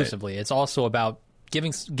exclusively. Right. It's also about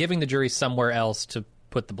giving the jury somewhere else to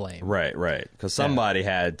put the blame. Right. Because somebody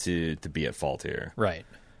had to be at fault here. Right.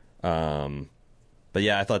 But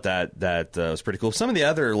yeah, I thought that was pretty cool. Some of the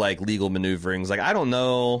other, like, legal maneuverings, like, I don't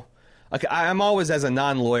know. Like, I'm always, as a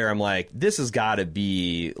non-lawyer, I'm like, this has got to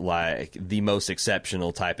be, like, the most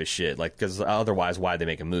exceptional type of shit. Like, because otherwise, why'd they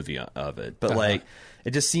make a movie of it? But, like,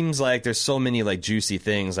 it just seems like there's so many, like, juicy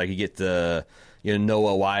things. Like, you get the, you know,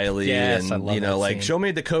 Noah Wyle, yes, and, you know, like, scene. Show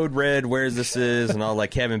me the code red, where's this is, and all,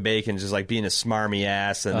 like, Kevin Bacon just, like, being a smarmy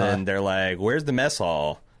ass, and then they're like, where's the mess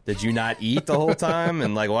hall? Did you not eat the whole time?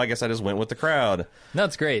 And, like, well, I guess I just went with the crowd. No,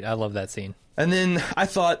 it's great. I love that scene. And then I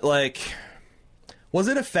thought, like, was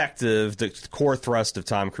it effective, the core thrust of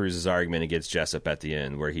Tom Cruise's argument against Jessup at the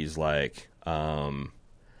end, where he's like,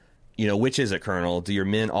 you know, which is it, Colonel? Do your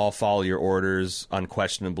men all follow your orders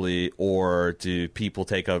unquestionably, or do people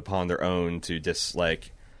take it upon their own to just,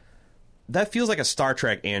 like... That feels like a Star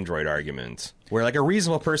Trek android argument, where, like, a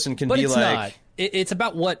reasonable person can be like... Not. It's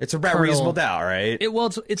about what... It's about reasonable doubt, right?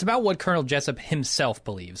 It's about what Colonel Jessup himself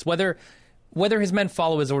believes. Whether his men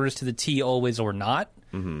follow his orders to the T always or not,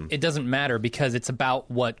 it doesn't matter, because it's about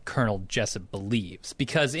what Colonel Jessup believes.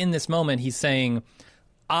 Because in this moment, he's saying,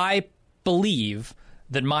 I believe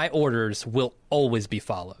that my orders will always be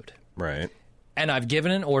followed. Right. And I've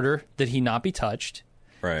given an order that he not be touched.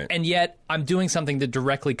 Right. And yet, I'm doing something that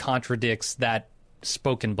directly contradicts that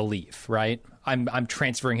spoken belief, right? I'm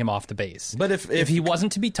transferring him off the base. But if he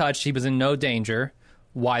wasn't to be touched, he was in no danger,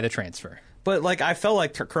 why the transfer? But, like, I felt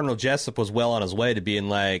like Colonel Jessup was well on his way to being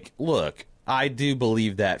like, look, I do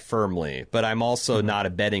believe that firmly, but I'm also not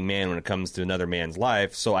a betting man when it comes to another man's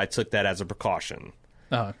life, so I took that as a precaution.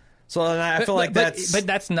 So I feel like that's... But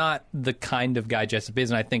that's not the kind of guy Jessup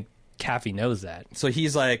is, and I think Caffey knows that. So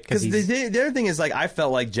he's like... Because the other thing is, like, I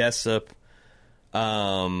felt like Jessup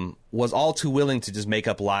was all too willing to just make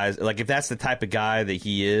up lies. Like, if that's the type of guy that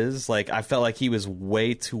he is, like, I felt like he was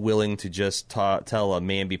way too willing to just tell a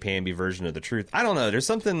mamby-pamby version of the truth. I don't know. There's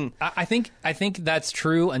something... I think that's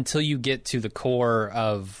true until you get to the core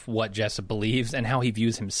of what Jessup believes and how he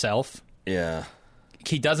views himself. Yeah.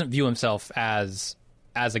 He doesn't view himself as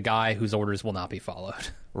a guy whose orders will not be followed.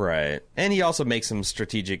 Right. And he also makes some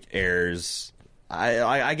strategic errors.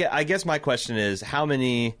 I guess my question is, how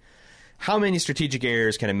many strategic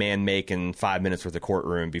errors can a man make in 5 minutes with a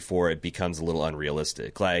courtroom before it becomes a little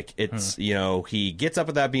unrealistic? Like, it's, you know, he gets up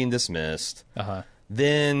without being dismissed.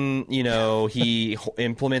 Then, you know, he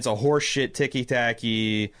implements a horseshit,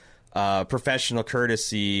 ticky-tacky, professional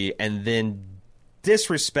courtesy, and then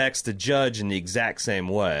disrespects the judge in the exact same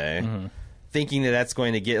way, thinking that that's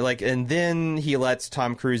going to get, like, and then he lets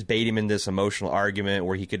Tom Cruise bait him in this emotional argument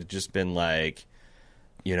where he could have just been like,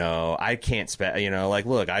 you know, I can't you know, like,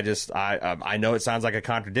 look, I know it sounds like a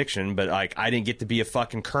contradiction, but, like, I didn't get to be a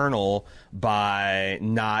fucking colonel by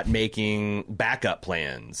not making backup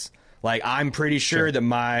plans. Like, I'm pretty sure that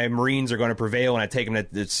my Marines are going to prevail when I take them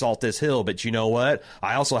to assault this hill, but you know what?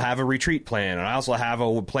 I also have a retreat plan, and I also have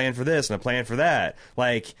a plan for this and a plan for that.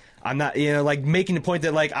 Like, I'm not, you know, like, making the point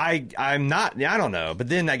that, like, I'm not, I don't know. But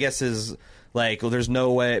then I guess is... Like, well, there's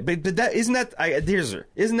no way, but that isn't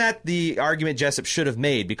that the argument Jessup should have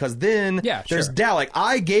made? Because then there's doubt. Like,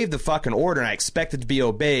 I gave the fucking order and I expect it to be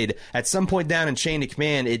obeyed. At some point down in chain of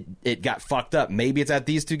command, it got fucked up. Maybe it's at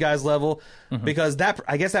these two guys' level, because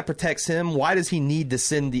I guess that protects him. Why does he need to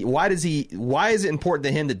send why is it important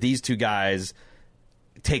to him that these two guys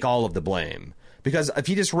take all of the blame? Because if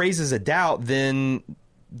he just raises a doubt, then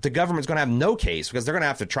the government's going to have no case, because they're going to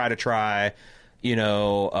have to try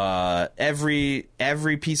every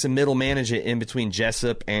piece of middle management in between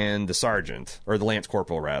Jessup and the sergeant, or the lance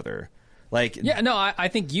corporal rather. Like, yeah, no, I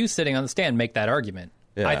think you sitting on the stand make that argument.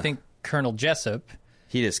 Yeah. I think Colonel Jessup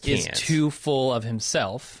he just is can't. too full of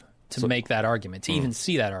himself to make that argument, to even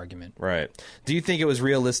see that argument. Right. Do you think it was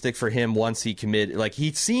realistic for him once he committed? Like,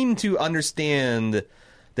 he seemed to understand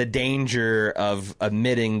the danger of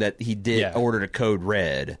admitting that he did order a code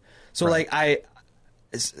red. So,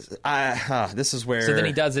 this is where... So then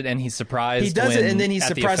he does it, and he's surprised. He does it, and then he's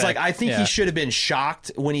surprised. Like, I think yeah. he should have been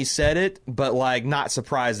shocked when he said it, but, like, not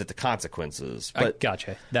surprised at the consequences. But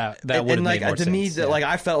gotcha. That would have made more to sense. me, yeah. like,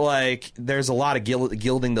 I felt like there's a lot of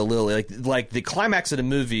gilding the lily. Like the climax of the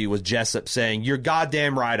movie was Jessup saying, "You're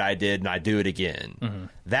goddamn right, I did, and I do it again." Mm-hmm.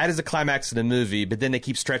 That is the climax of the movie. But then they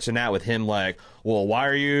keep stretching out with him, like, "Well, why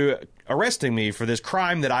are you arresting me for this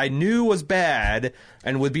crime that I knew was bad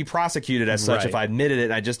and would be prosecuted as such if I admitted it,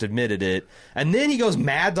 and I just admitted it." And then he goes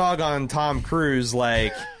mad dog on Tom Cruise,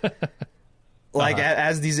 like,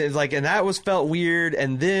 as these, like, and that was felt weird.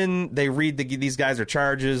 And then they read these guys are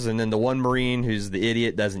charges, and then the one Marine who's the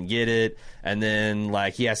idiot doesn't get it, and then,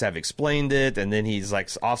 like, he has to have explained it, and then he's like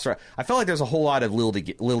officer. I felt like there's a whole lot of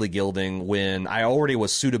lily gilding when I already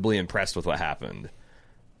was suitably impressed with what happened.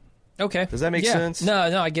 Okay. Does that make sense? No,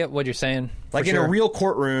 I get what you're saying. Like, in a real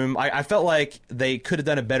courtroom, I felt like they could have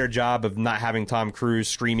done a better job of not having Tom Cruise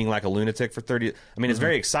screaming like a lunatic for 30... I mean, it's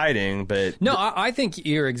very exciting, but... No, I think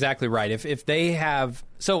you're exactly right. If they have...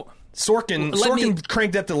 So... Sorkin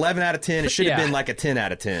cranked up to 11 out of 10. It should have been like a 10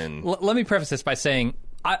 out of 10. Let me preface this by saying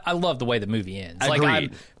I love the way the movie ends.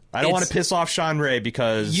 Agreed. I don't want to piss off Sean Ray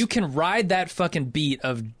because... You can ride that fucking beat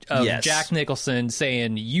of Jack Nicholson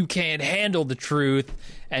saying, "You can't handle the truth,"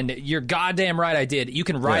 and "You're goddamn right, I did." You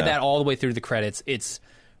can ride that all the way through the credits. It's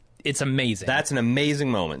amazing. That's an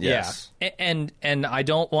amazing moment, yes. Yeah. And I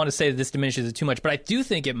don't want to say that this diminishes it too much, but I do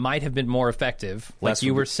think it might have been more effective, like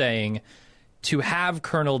you were saying, to have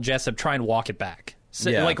Colonel Jessup try and walk it back. So,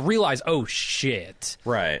 like, realize, oh, shit.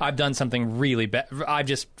 Right. I've done something really bad. I've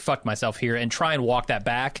just fucked myself here, and try and walk that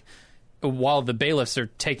back while the bailiffs are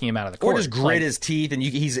taking him out of the court. Or just grit his teeth, and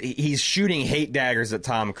he's shooting hate daggers at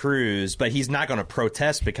Tom Cruise, but he's not going to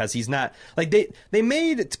protest because he's not... Like, they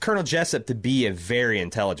made Colonel Jessup to be a very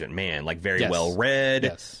intelligent man, like, very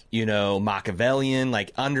well-read, Machiavellian,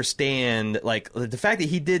 like, understand... Like, the fact that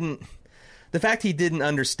he didn't... The fact he didn't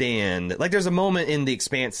understand... Like, there's a moment in The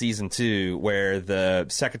Expanse Season 2 where the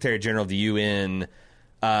Secretary General of the UN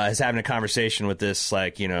is having a conversation with this,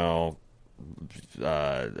 like,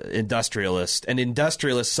 industrialist. And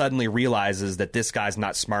industrialist suddenly realizes that this guy's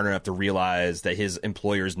not smart enough to realize that his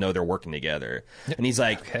employers know they're working together. And he's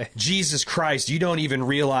like, Jesus Christ, you don't even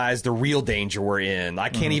realize the real danger we're in. I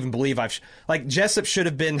can't even believe Like, Jessup should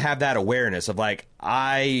have have that awareness of, like,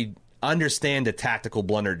 I... understand the tactical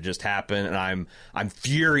blunder just happened, and I'm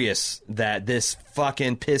furious that this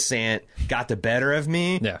fucking pissant got the better of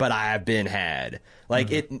me, but I have been had. Like,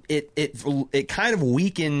 it kind of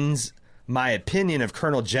weakens my opinion of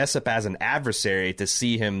Colonel Jessup as an adversary to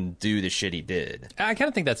see him do the shit he did. I kind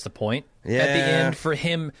of think that's the point. At the end, for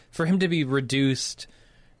him to be reduced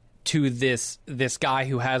to this guy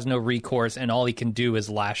who has no recourse, and all he can do is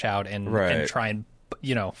lash out and try and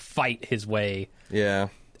fight his way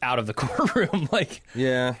out of the courtroom. Like,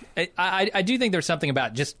 I do think there's something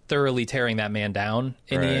about just thoroughly tearing that man down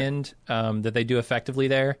in the end that they do effectively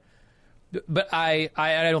there. But I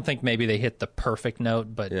don't think maybe they hit the perfect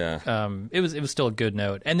note, but it was still a good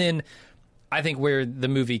note. And then I think where the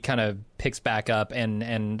movie kind of picks back up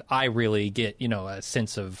and I really get a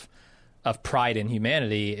sense of pride in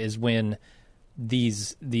humanity is when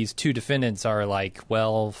these two defendants are like,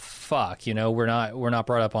 well, fuck, we're not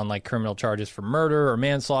brought up on like criminal charges for murder or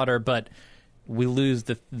manslaughter, but we lose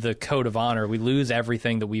the code of honor. We lose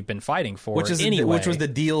everything that we've been fighting for. Which was the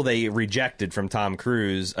deal they rejected from Tom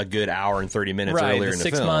Cruise a good hour and 30 minutes earlier in the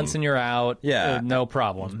 6 film. months and you're out. Yeah, no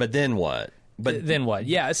problem. But then what? Then what?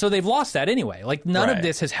 Yeah, so they've lost that anyway. Like, none of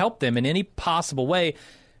this has helped them in any possible way.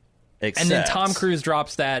 And then Tom Cruise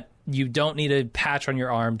drops that you don't need a patch on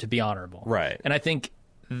your arm to be honorable. Right. And I think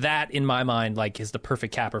that, in my mind, like, is the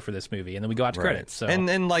perfect capper for this movie. And then we go out to credits. So.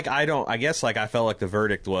 And like, I felt like the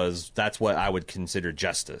verdict was, that's what I would consider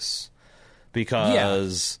justice.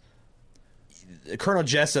 Because Colonel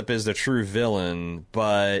Jessup is the true villain,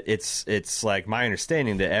 but it's like my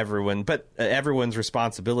understanding that everyone's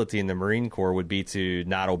responsibility in the Marine Corps would be to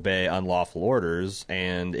not obey unlawful orders.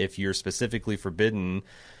 And if you're specifically forbidden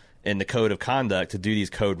in the code of conduct to do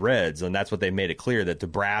these code reds, and that's what they made it clear, that the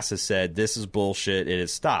brass has said this is bullshit, it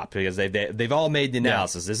is stopped, because they've all made the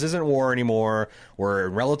analysis. This isn't war anymore, we're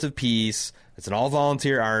in relative peace, It's an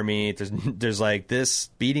all-volunteer army. There's like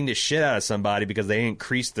this beating the shit out of somebody because they didn't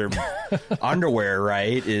crease their underwear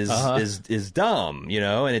right is dumb, you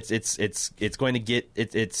know, and it's going to get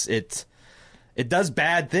it does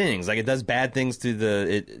bad things. Like, it does bad things to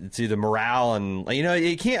the morale, and, you know,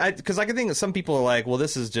 you can't, because I can think that some people are like, well,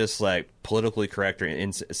 this is just like politically correct or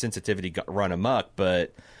insensitivity run amok,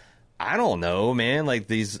 but I don't know, man. Like,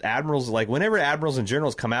 these admirals, like, whenever admirals and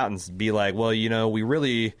generals come out and be like, well, you know, we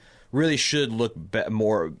really should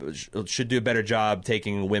should do a better job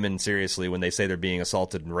taking women seriously when they say they're being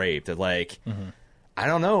assaulted and raped. Like, I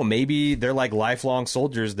don't know. Maybe they're like lifelong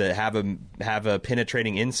soldiers that have a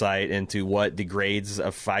penetrating insight into what degrades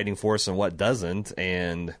a fighting force and what doesn't.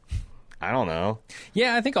 And I don't know.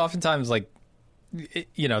 Yeah, I think oftentimes, like,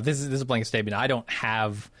 you know, this is a blanket statement. I don't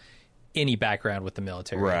have any background with the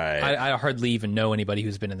military. Right. I hardly even know anybody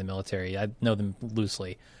who's been in the military. I know them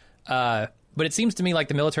loosely. But it seems to me like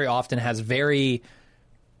the military often has very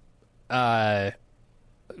good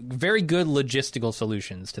logistical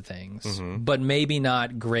solutions to things, but maybe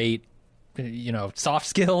not great, you know, soft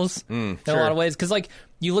skills in a lot of ways. Because, like,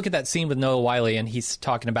 you look at that scene with Noah Wyle, and he's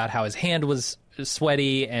talking about how his hand was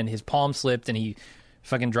sweaty and his palm slipped and he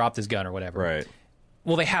fucking dropped his gun or whatever. Right.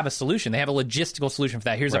 Well, they have a solution. They have a logistical solution for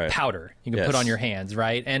that. Here's a powder you can put on your hands,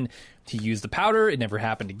 right? And he used the powder. It never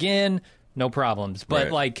happened again. No problems.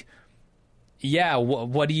 But, like, yeah,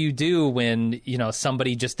 what do you do when, you know,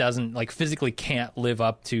 somebody just doesn't, like, physically can't live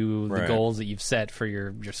up to the goals that you've set for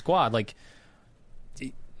your squad? Like,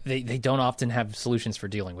 they don't often have solutions for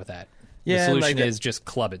dealing with that. Yeah, the solution is just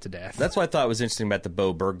club it to death. That's what I thought was interesting about the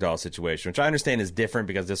Bo Bergdahl situation, which I understand is different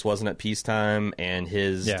because this wasn't at peacetime, and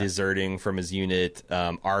his deserting from his unit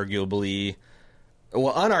unarguably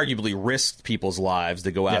risked people's lives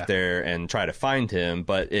to go out there and try to find him,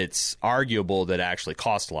 but it's arguable that it actually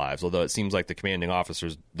cost lives, although it seems like the commanding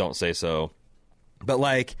officers don't say so. But,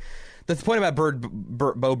 like, the point about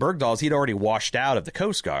Bo Bergdahl is he'd already washed out of the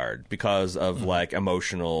Coast Guard because of, like,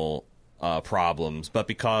 emotional problems, but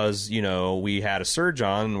because, you know, we had a surge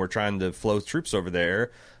on and we're trying to flow troops over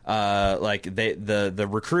there, like, the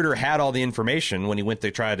recruiter had all the information when he went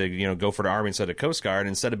to try to, you know, go for the Army instead of Coast Guard,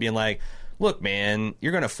 instead of being like, look, man,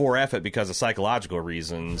 you're going to 4F it because of psychological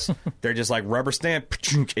reasons. They're just like rubber stamp,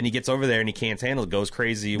 and he gets over there and he can't handle it, goes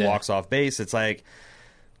crazy, walks off base. It's like,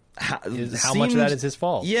 how much of that is his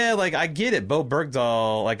fault? Yeah, like, I get it. Bo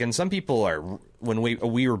Bergdahl, like, and some people are, when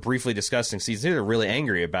we were briefly discussing season 2, they're really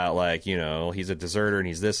angry about, like, you know, he's a deserter and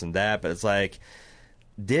he's this and that, but it's like,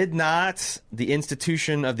 did not the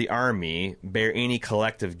institution of the Army bear any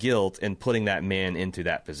collective guilt in putting that man into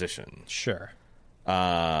that position? Sure.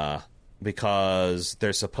 Because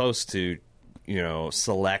they're supposed to, you know,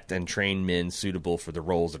 select and train men suitable for the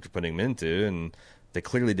roles that they're putting them into, and they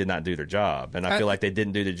clearly did not do their job. And I feel like they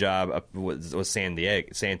didn't do the job with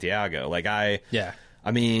Santiago. Like, I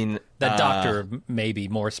mean... That doctor, maybe,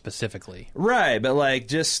 more specifically. Right, but, like,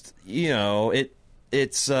 just, you know,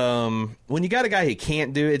 it's when you got a guy who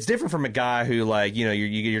can't do it, it's different from a guy who, like, you know,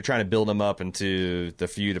 you're trying to build him up into the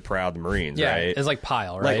few, the proud, the Marines, right? It's like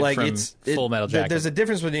Pyle, right? Like from Full Metal Jacket. There's a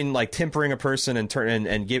difference between, like, tempering a person and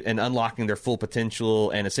unlocking their full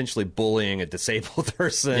potential and essentially bullying a disabled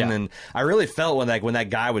person. Yeah. And I really felt when that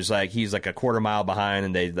guy was like, he's like a quarter mile behind,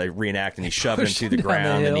 and they reenact and he shoved him to the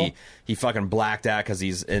ground and he fucking blacked out because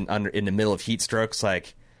he's in the middle of heat strokes.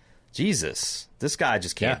 Like, Jesus, this guy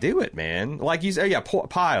just can't do it, man. Like, he's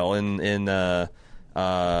Pyle in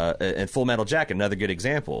Full Metal Jacket, another good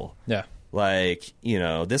example. Yeah, like, you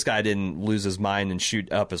know, this guy didn't lose his mind and shoot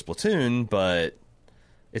up his platoon, but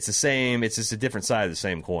it's the same. It's just a different side of the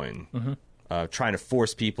same coin. Trying to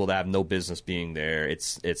force people that have no business being there,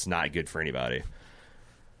 it's not good for anybody.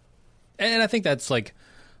 And I think that's, like,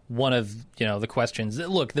 one of, you know, the questions.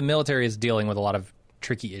 Look, the military is dealing with a lot of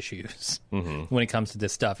tricky issues when it comes to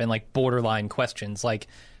this stuff, and, like, borderline questions, like,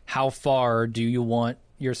 how far do you want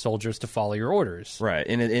your soldiers to follow your orders? Right.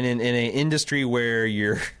 In an industry where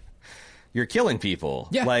you're killing people.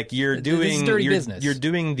 Yeah. Like, you're doing dirty business. You're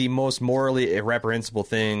doing the most morally irreprehensible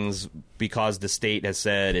things because the state has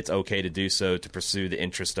said it's okay to do so to pursue the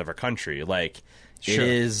interest of our country. Like, it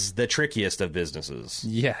is the trickiest of businesses.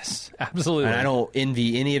 Yes, absolutely. And I don't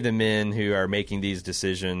envy any of the men who are making these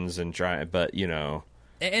decisions but, you know.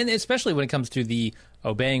 And especially when it comes to the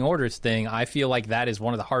obeying orders thing, I feel like that is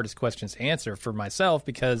one of the hardest questions to answer for myself,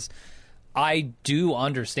 because I do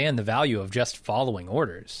understand the value of just following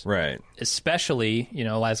orders. Right. Especially, you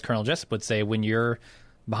know, as Colonel Jessup would say, when you're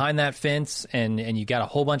behind that fence and you got a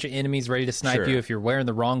whole bunch of enemies ready to snipe you if you're wearing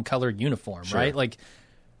the wrong colored uniform, right? Like,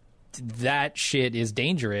 that shit is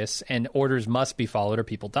dangerous, and orders must be followed or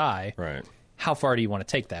people die. Right. how far do you want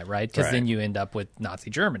to take that, right? Because then you end up with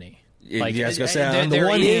Nazi Germany. Like, I was gonna say, on the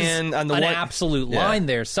one hand, an absolute line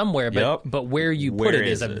there somewhere, but where you put it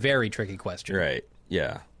is a very tricky question. Right.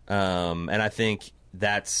 Yeah. And I think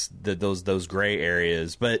that's those gray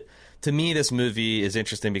areas. But to me, this movie is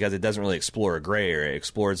interesting because it doesn't really explore a gray area. It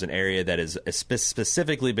explores an area that has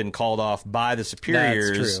specifically been called off by the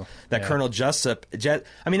superiors. That Colonel Jessup. I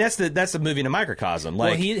mean, that's the movie in a microcosm.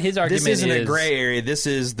 Like, his argument this isn't a gray area. This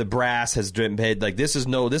is the brass has been paid. Like, this is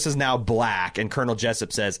now black, and Colonel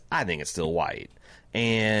Jessup says, I think it's still white.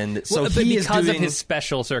 And so because of his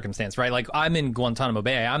special circumstance, right? Like, I'm in Guantanamo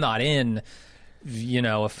Bay. I'm not in,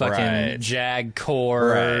 a fucking JAG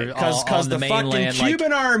Corps because the mainland. Fucking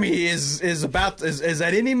Cuban army is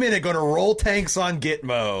at any minute going to roll tanks on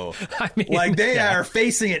Gitmo. I mean, like, they are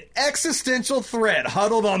facing an existential threat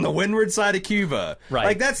huddled on the windward side of Cuba. Right.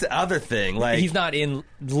 Like, that's the other thing. Like, he's not in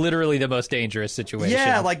literally the most dangerous situation.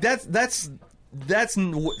 Yeah, like that's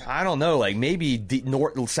I don't know, like maybe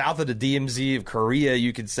south of the DMZ of Korea,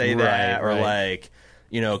 you could say that, or like,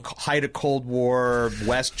 height of Cold War,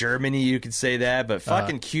 West Germany, you could say that, but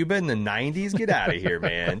fucking Cuba in the 90s, get out of here,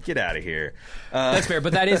 man. Get out of here. That's fair,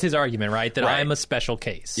 but that is his argument, right? That I'm a special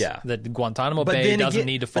case. Yeah. That Guantanamo Bay doesn't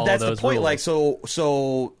need to follow those rules. But that's the point, like,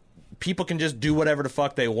 so people can just do whatever the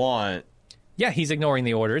fuck they want. Yeah, he's ignoring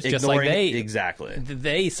the orders, just like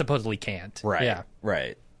they supposedly can't. Right. Yeah.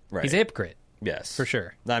 Right. He's a hypocrite. Yes. For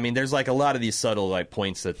sure. I mean, there's like a lot of these subtle like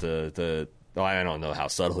points that I don't know how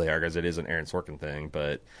subtle they are because it is an Aaron Sorkin thing,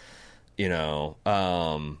 but it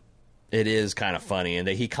is kind of funny, and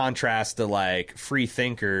that he contrasts the like free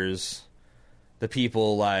thinkers, the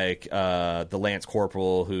people like the Lance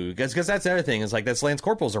Corporal who, because that's the other thing is like this Lance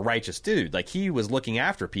Corporal's a righteous dude, like he was looking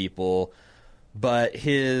after people, but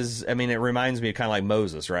it reminds me of kind of like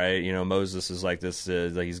Moses, right? Moses is like this,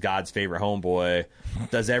 like he's God's favorite homeboy,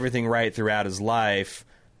 does everything right throughout his life.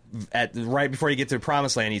 Right before you get to the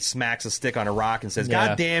promised land, he smacks a stick on a rock and says,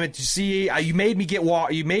 God damn it, you see, you made me get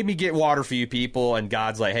water for you people. And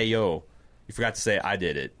God's like, hey, yo, you forgot to say I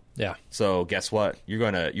did it. Yeah. So guess what? You're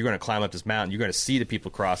gonna climb up this mountain. You're gonna see the people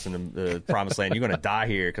crossing the promised land. You're gonna die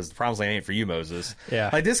here because the promised land ain't for you, Moses. Yeah.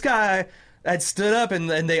 Like, this guy had stood up and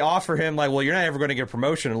they offer him like, well, you're not ever going to get a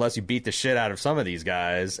promotion unless you beat the shit out of some of these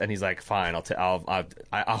guys. And he's like, fine,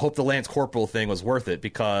 I hope the Lance Corporal thing was worth it,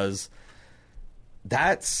 because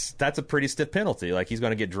that's a pretty stiff penalty. Like, he's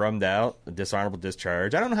going to get drummed out, a dishonorable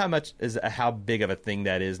discharge. I don't know how big of a thing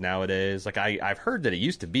that is nowadays. Like, I've heard that it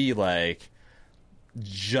used to be like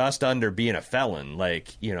just under being a felon.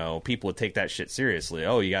 Like, people would take that shit seriously.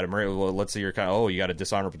 Oh, you got let's say you got a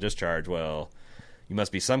dishonorable discharge. Well, you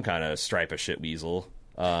must be some kind of stripe of shit weasel.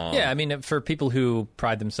 Yeah, I mean, for people who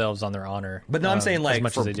pride themselves on their honor. But no, I'm saying like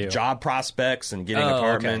for job prospects and getting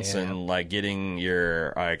apartments and like getting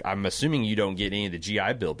your, I'm assuming you don't get any of the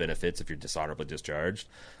GI Bill benefits if you're dishonorably discharged.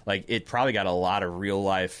 Like, it probably got a lot of real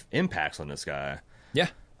life impacts on this guy. Yeah.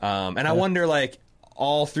 And I wonder, like,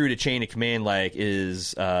 all through the chain of command, like,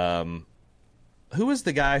 who was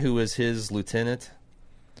the guy who was his lieutenant?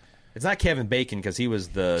 It's not Kevin Bacon, because he was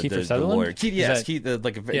the lawyer.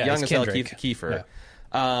 Young as hell, Keith Kiefer.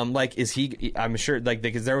 Yeah. Like, is he? I'm sure, like,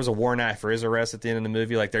 because there was a warrant out for his arrest at the end of the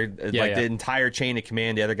movie. Like, the entire chain of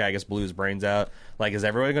command, the other guy just blew his brains out. Like, is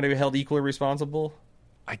everyone going to be held equally responsible?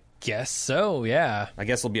 I guess so. Yeah. I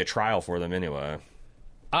guess there'll be a trial for them anyway.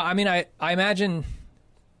 I mean, I imagine.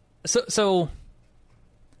 So,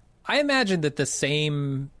 I imagine that the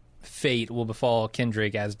same fate will befall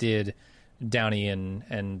Kendrick as did Downey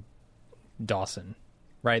and Dawson,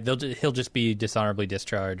 right? He'll just be dishonorably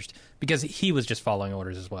discharged because he was just following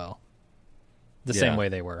orders as well, the same way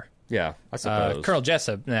they were. Yeah, I suppose. Colonel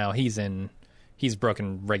Jessup, now he's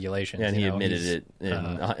broken regulations, and he admitted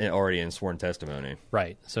it already in sworn testimony.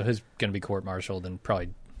 Right, so he's going to be court-martialed and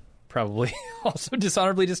probably also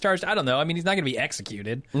dishonorably discharged. I don't know. I mean, he's not going to be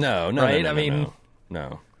executed. No, right?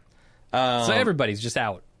 No. So everybody's just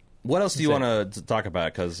out. What else do you want to talk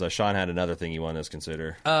about? Because Sean had another thing you want us to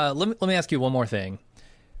consider. Let me ask you one more thing.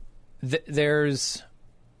 There's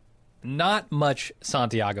not much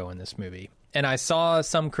Santiago in this movie, and I saw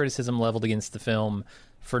some criticism leveled against the film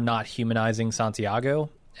for not humanizing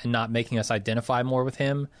Santiago and not making us identify more with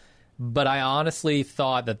him. But I honestly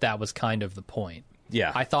thought that was kind of the point.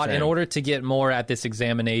 Yeah, I thought in order to get more at this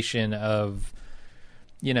examination of,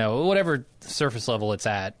 whatever surface level it's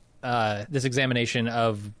at. This examination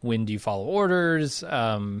of when do you follow orders,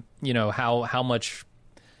 how much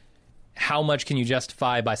can you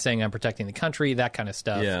justify by saying I'm protecting the country, that kind of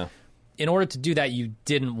stuff. Yeah. In order to do that, you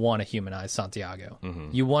didn't want to humanize Santiago. Mm-hmm.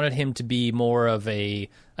 You wanted him to be more of an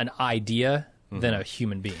idea than a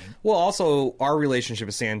human being. Well, also, our relationship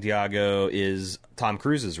with Santiago is Tom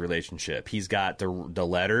Cruise's relationship. He's got the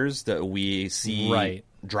letters that we see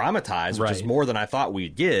dramatized, which is more than I thought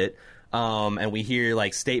we'd get. And we hear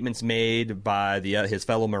like statements made by his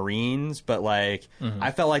fellow Marines, but like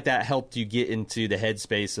I felt like that helped you get into the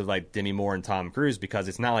headspace of like Demi Moore and Tom Cruise, because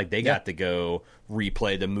it's not like they got to go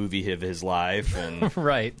replay the movie of his life. And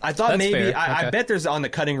I thought maybe I bet there's on the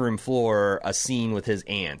cutting room floor a scene with his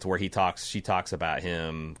aunt where she talks about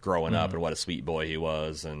him growing up and what a sweet boy he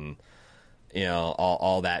was, and you know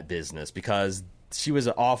all that business, because she was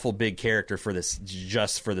an awful big character for this,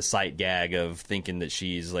 just for the sight gag of thinking that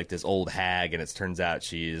she's like this old hag, and it turns out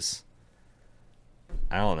she's,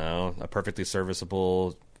 I don't know, a perfectly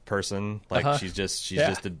serviceable person. Like she's just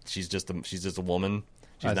a woman.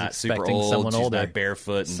 She's not super old. She's not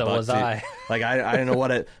barefoot and so was I. Like I don't know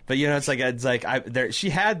what it, but you know, it's like she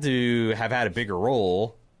had to have had a bigger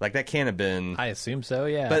role. Like that can't have been. I assume so.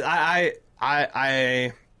 Yeah. But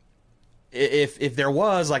I If there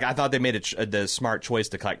was, like, I thought they made the smart choice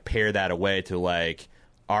to like pair that away to like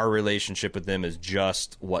our relationship with them is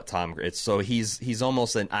just what Tom. It's so he's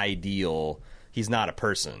almost an ideal. He's not a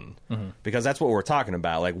person, because that's what we're talking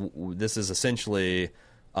about. Like this is essentially,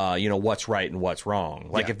 what's right and what's wrong.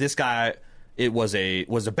 Like if this guy was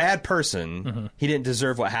a bad person, he didn't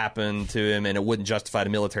deserve what happened to him, and it wouldn't justify the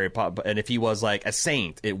military. And if he was like a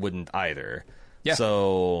saint, it wouldn't either. Yeah.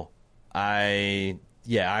 So I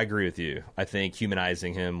agree with you. I think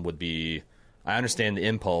humanizing him would be... I understand the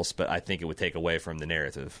impulse, but I think it would take away from the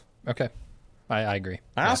narrative. Okay. I agree.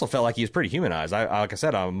 I also felt like he was pretty humanized. Like I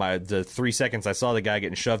said, the 3 seconds I saw the guy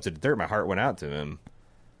getting shoved to the dirt, my heart went out to him.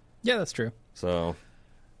 Yeah, that's true. So...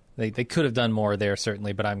 They could have done more there,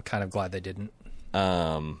 certainly, but I'm kind of glad they didn't.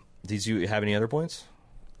 Did you have any other points?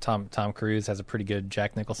 Tom Cruise has a pretty good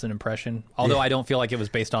Jack Nicholson impression, although I don't feel like it was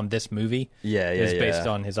based on this movie. It was based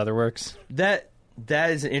on his other works.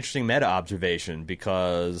 That is an interesting meta observation,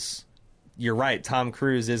 because you're right. Tom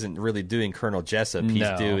Cruise isn't really doing Colonel Jessup. He's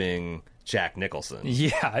doing Jack Nicholson.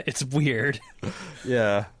 Yeah, it's weird.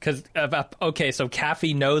 Yeah. Because, so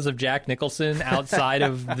Kaffee knows of Jack Nicholson outside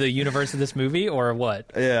of the universe of this movie, or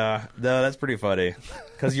what? Yeah. No, that's pretty funny.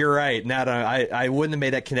 Because you're right. Now I wouldn't have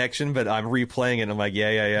made that connection, but I'm replaying it, and I'm like,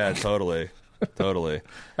 yeah, totally. Totally.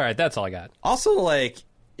 All right, that's all I got. Also, like...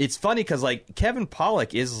 It's funny because, like, Kevin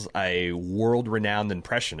Pollak is a world-renowned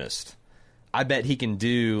impressionist. I bet he can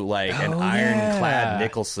do, like, an ironclad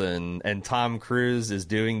Nicholson, and Tom Cruise is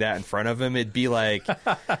doing that in front of him. It'd be like Kevin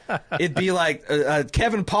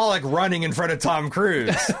Pollak running in front of Tom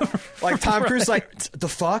Cruise. Like, Tom Cruise, like, the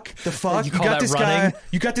fuck? You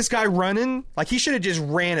got this guy running? Like, he should have just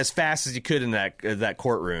ran as fast as he could in that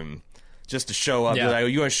courtroom. Just to show up. Like,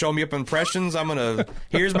 you want to show me up impressions?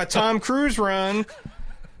 Here's my Tom Cruise run.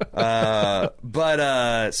 So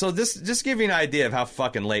this just give you an idea of how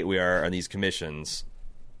fucking late we are on these commissions.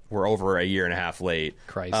 We're over a year and a half late.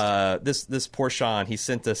 Christ. This poor Sean, he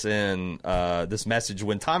sent us in this message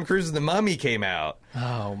when Tom Cruise's The Mummy came out.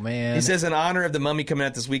 Oh man. He says, in honor of The Mummy coming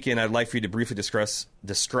out this weekend, I'd like for you to briefly discuss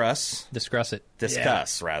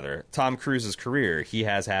Tom Cruise's career. He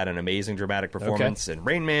has had an amazing dramatic performance in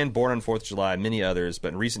Rain Man, Born on 4th of July, and many others, but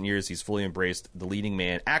in recent years he's fully embraced the leading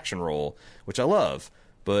man action role, which I love.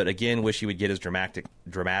 But again, wish he would get his dramatic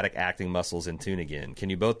acting muscles in tune again.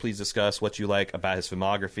 Can you both please discuss what you like about his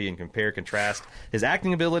filmography and contrast his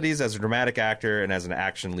acting abilities as a dramatic actor and as an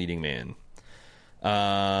action leading man?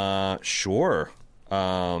 Sure.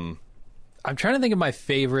 I'm trying to think of my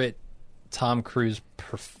favorite Tom Cruise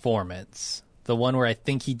performance. The one where I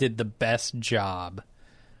think he did the best job.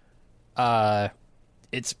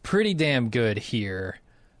 It's pretty damn good here.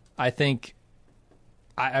 I think...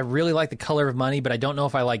 I really like The Color of Money, but I don't know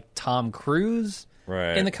if I like Tom Cruise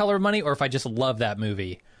in The Color of Money or if I just love that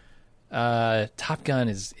movie. Top Gun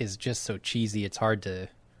is just so cheesy. It's hard to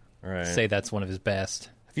say that's one of his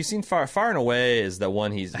best. Have you seen Far and Away? Is the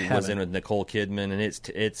one he was in with Nicole Kidman, and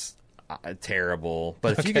it's terrible.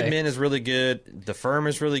 But A Few Good Men is really good. The Firm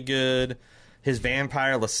is really good. His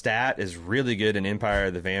vampire Lestat is really good in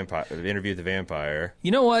Interview with the Vampire.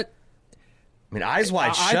 You know what? I mean, Eyes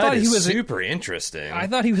Wide Shut is super interesting. I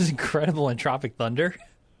thought he was incredible in Tropic Thunder.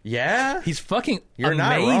 Yeah? He's fucking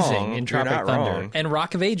amazing in Tropic Thunder. And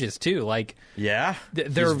Rock of Ages, too. Like, yeah?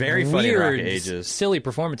 They're very weird, funny in Rock of Ages. Silly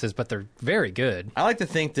performances, but they're very good. I like to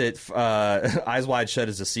think that Eyes Wide Shut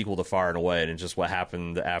is a sequel to Far and Away, and just what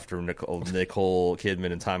happened after Nicole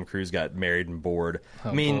Kidman and Tom Cruise got married and bored.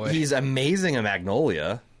 He's amazing in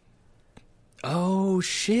Magnolia. Oh,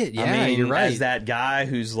 shit. Yeah, you're right. As that guy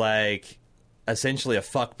who's, like... essentially a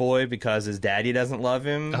fuckboy because his daddy doesn't love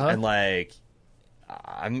him, and like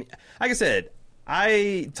I said,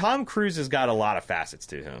 Tom Cruise has got a lot of facets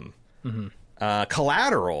to him.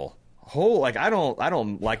 Collateral. I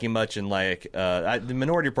don't like him much in the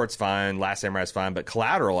Minority Report's fine, Last Samurai's fine, but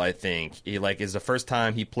Collateral, I think, is the first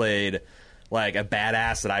time he played like a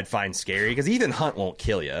badass that I'd find scary, because Ethan Hunt won't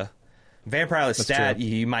kill you. Vampire Lestat,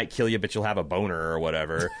 he might kill you, but you'll have a boner or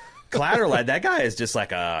whatever. Collateral, that guy is just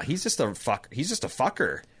like he's just a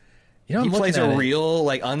fucker. You know, he plays a real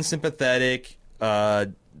unsympathetic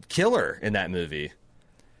killer in that movie.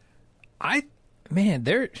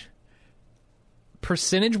 They're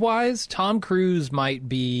percentage-wise, Tom Cruise might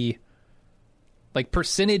be, like,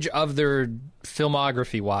 percentage of their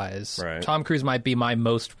filmography-wise, right. Tom Cruise might be my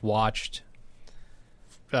most watched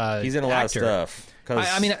he's in a lot of stuff.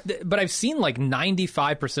 But I've seen like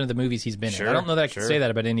 95% of the movies he's been in. I don't know that I can say that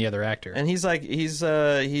about any other actor. And he's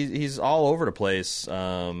all over the place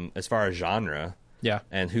as far as genre. Yeah.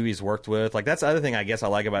 And who he's worked with. Like, that's the other thing I guess I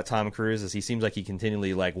like about Tom Cruise is he seems like he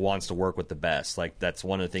continually wants to work with the best. Like, that's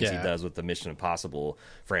one of the things he does with the Mission Impossible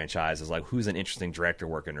franchise is like, who's an interesting director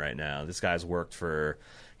working right now? This guy's worked for,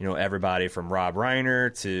 everybody from Rob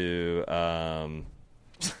Reiner to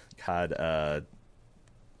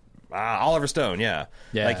Oliver Stone.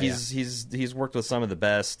 He's worked with some of the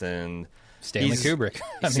best, and Stanley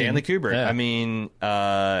Kubrick. Yeah. I mean,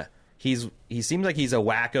 he seems like he's a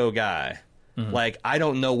wacko guy. Mm-hmm. Like, I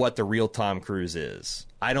don't know what the real Tom Cruise is.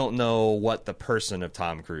 I don't know what the person of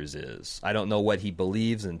Tom Cruise is. I don't know what he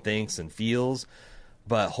believes and thinks and feels.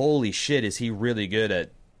 But holy shit, is he really good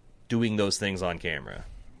at doing those things on camera?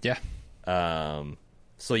 Yeah.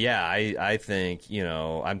 So yeah, I think,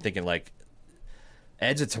 I'm thinking like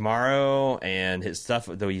Edge of Tomorrow and his stuff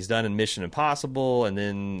that he's done in Mission Impossible, and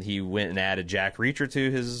then he went and added Jack Reacher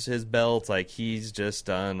to his belt. Like, he's just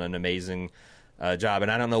done an amazing job. And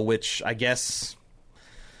I don't know which, I guess,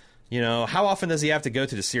 how often does he have to go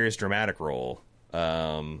to the serious dramatic role?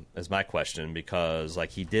 Is my question, because like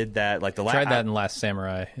he did that, like tried that in Last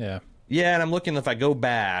Samurai. Yeah. Yeah, and I'm looking, if I go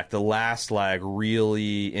back, the last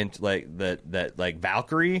really that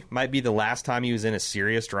Valkyrie might be the last time he was in a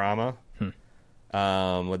serious drama.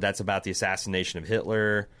 That's about the assassination of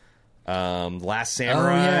Hitler. Last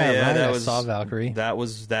Samurai. I saw Valkyrie.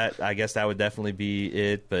 I guess that would definitely be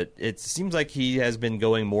it. But it seems like he has been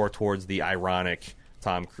going more towards the ironic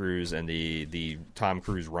Tom Cruise and the Tom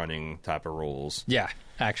Cruise running type of roles. Yeah,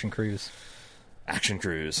 action cruise,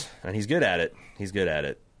 and he's good at it.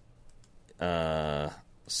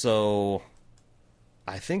 So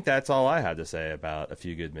I think that's all I had to say about A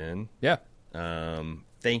Few Good Men. Yeah.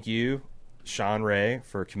 Thank you, Sean Ray,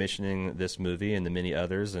 for commissioning this movie and the many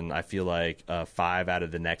others. And I feel like 5 out of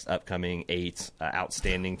the next upcoming 8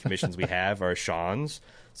 outstanding commissions we have are Sean's.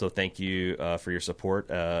 So thank you for your support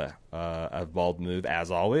of Bald Move, as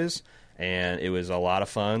always. And it was a lot of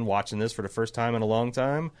fun watching this for the first time in a long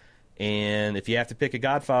time. And if you have to pick a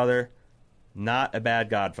Godfather, not a bad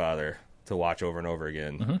Godfather to watch over and over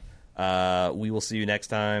again. Mm-hmm. We will see you next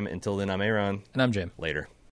time. Until then, I'm Aaron. And I'm Jim. Later.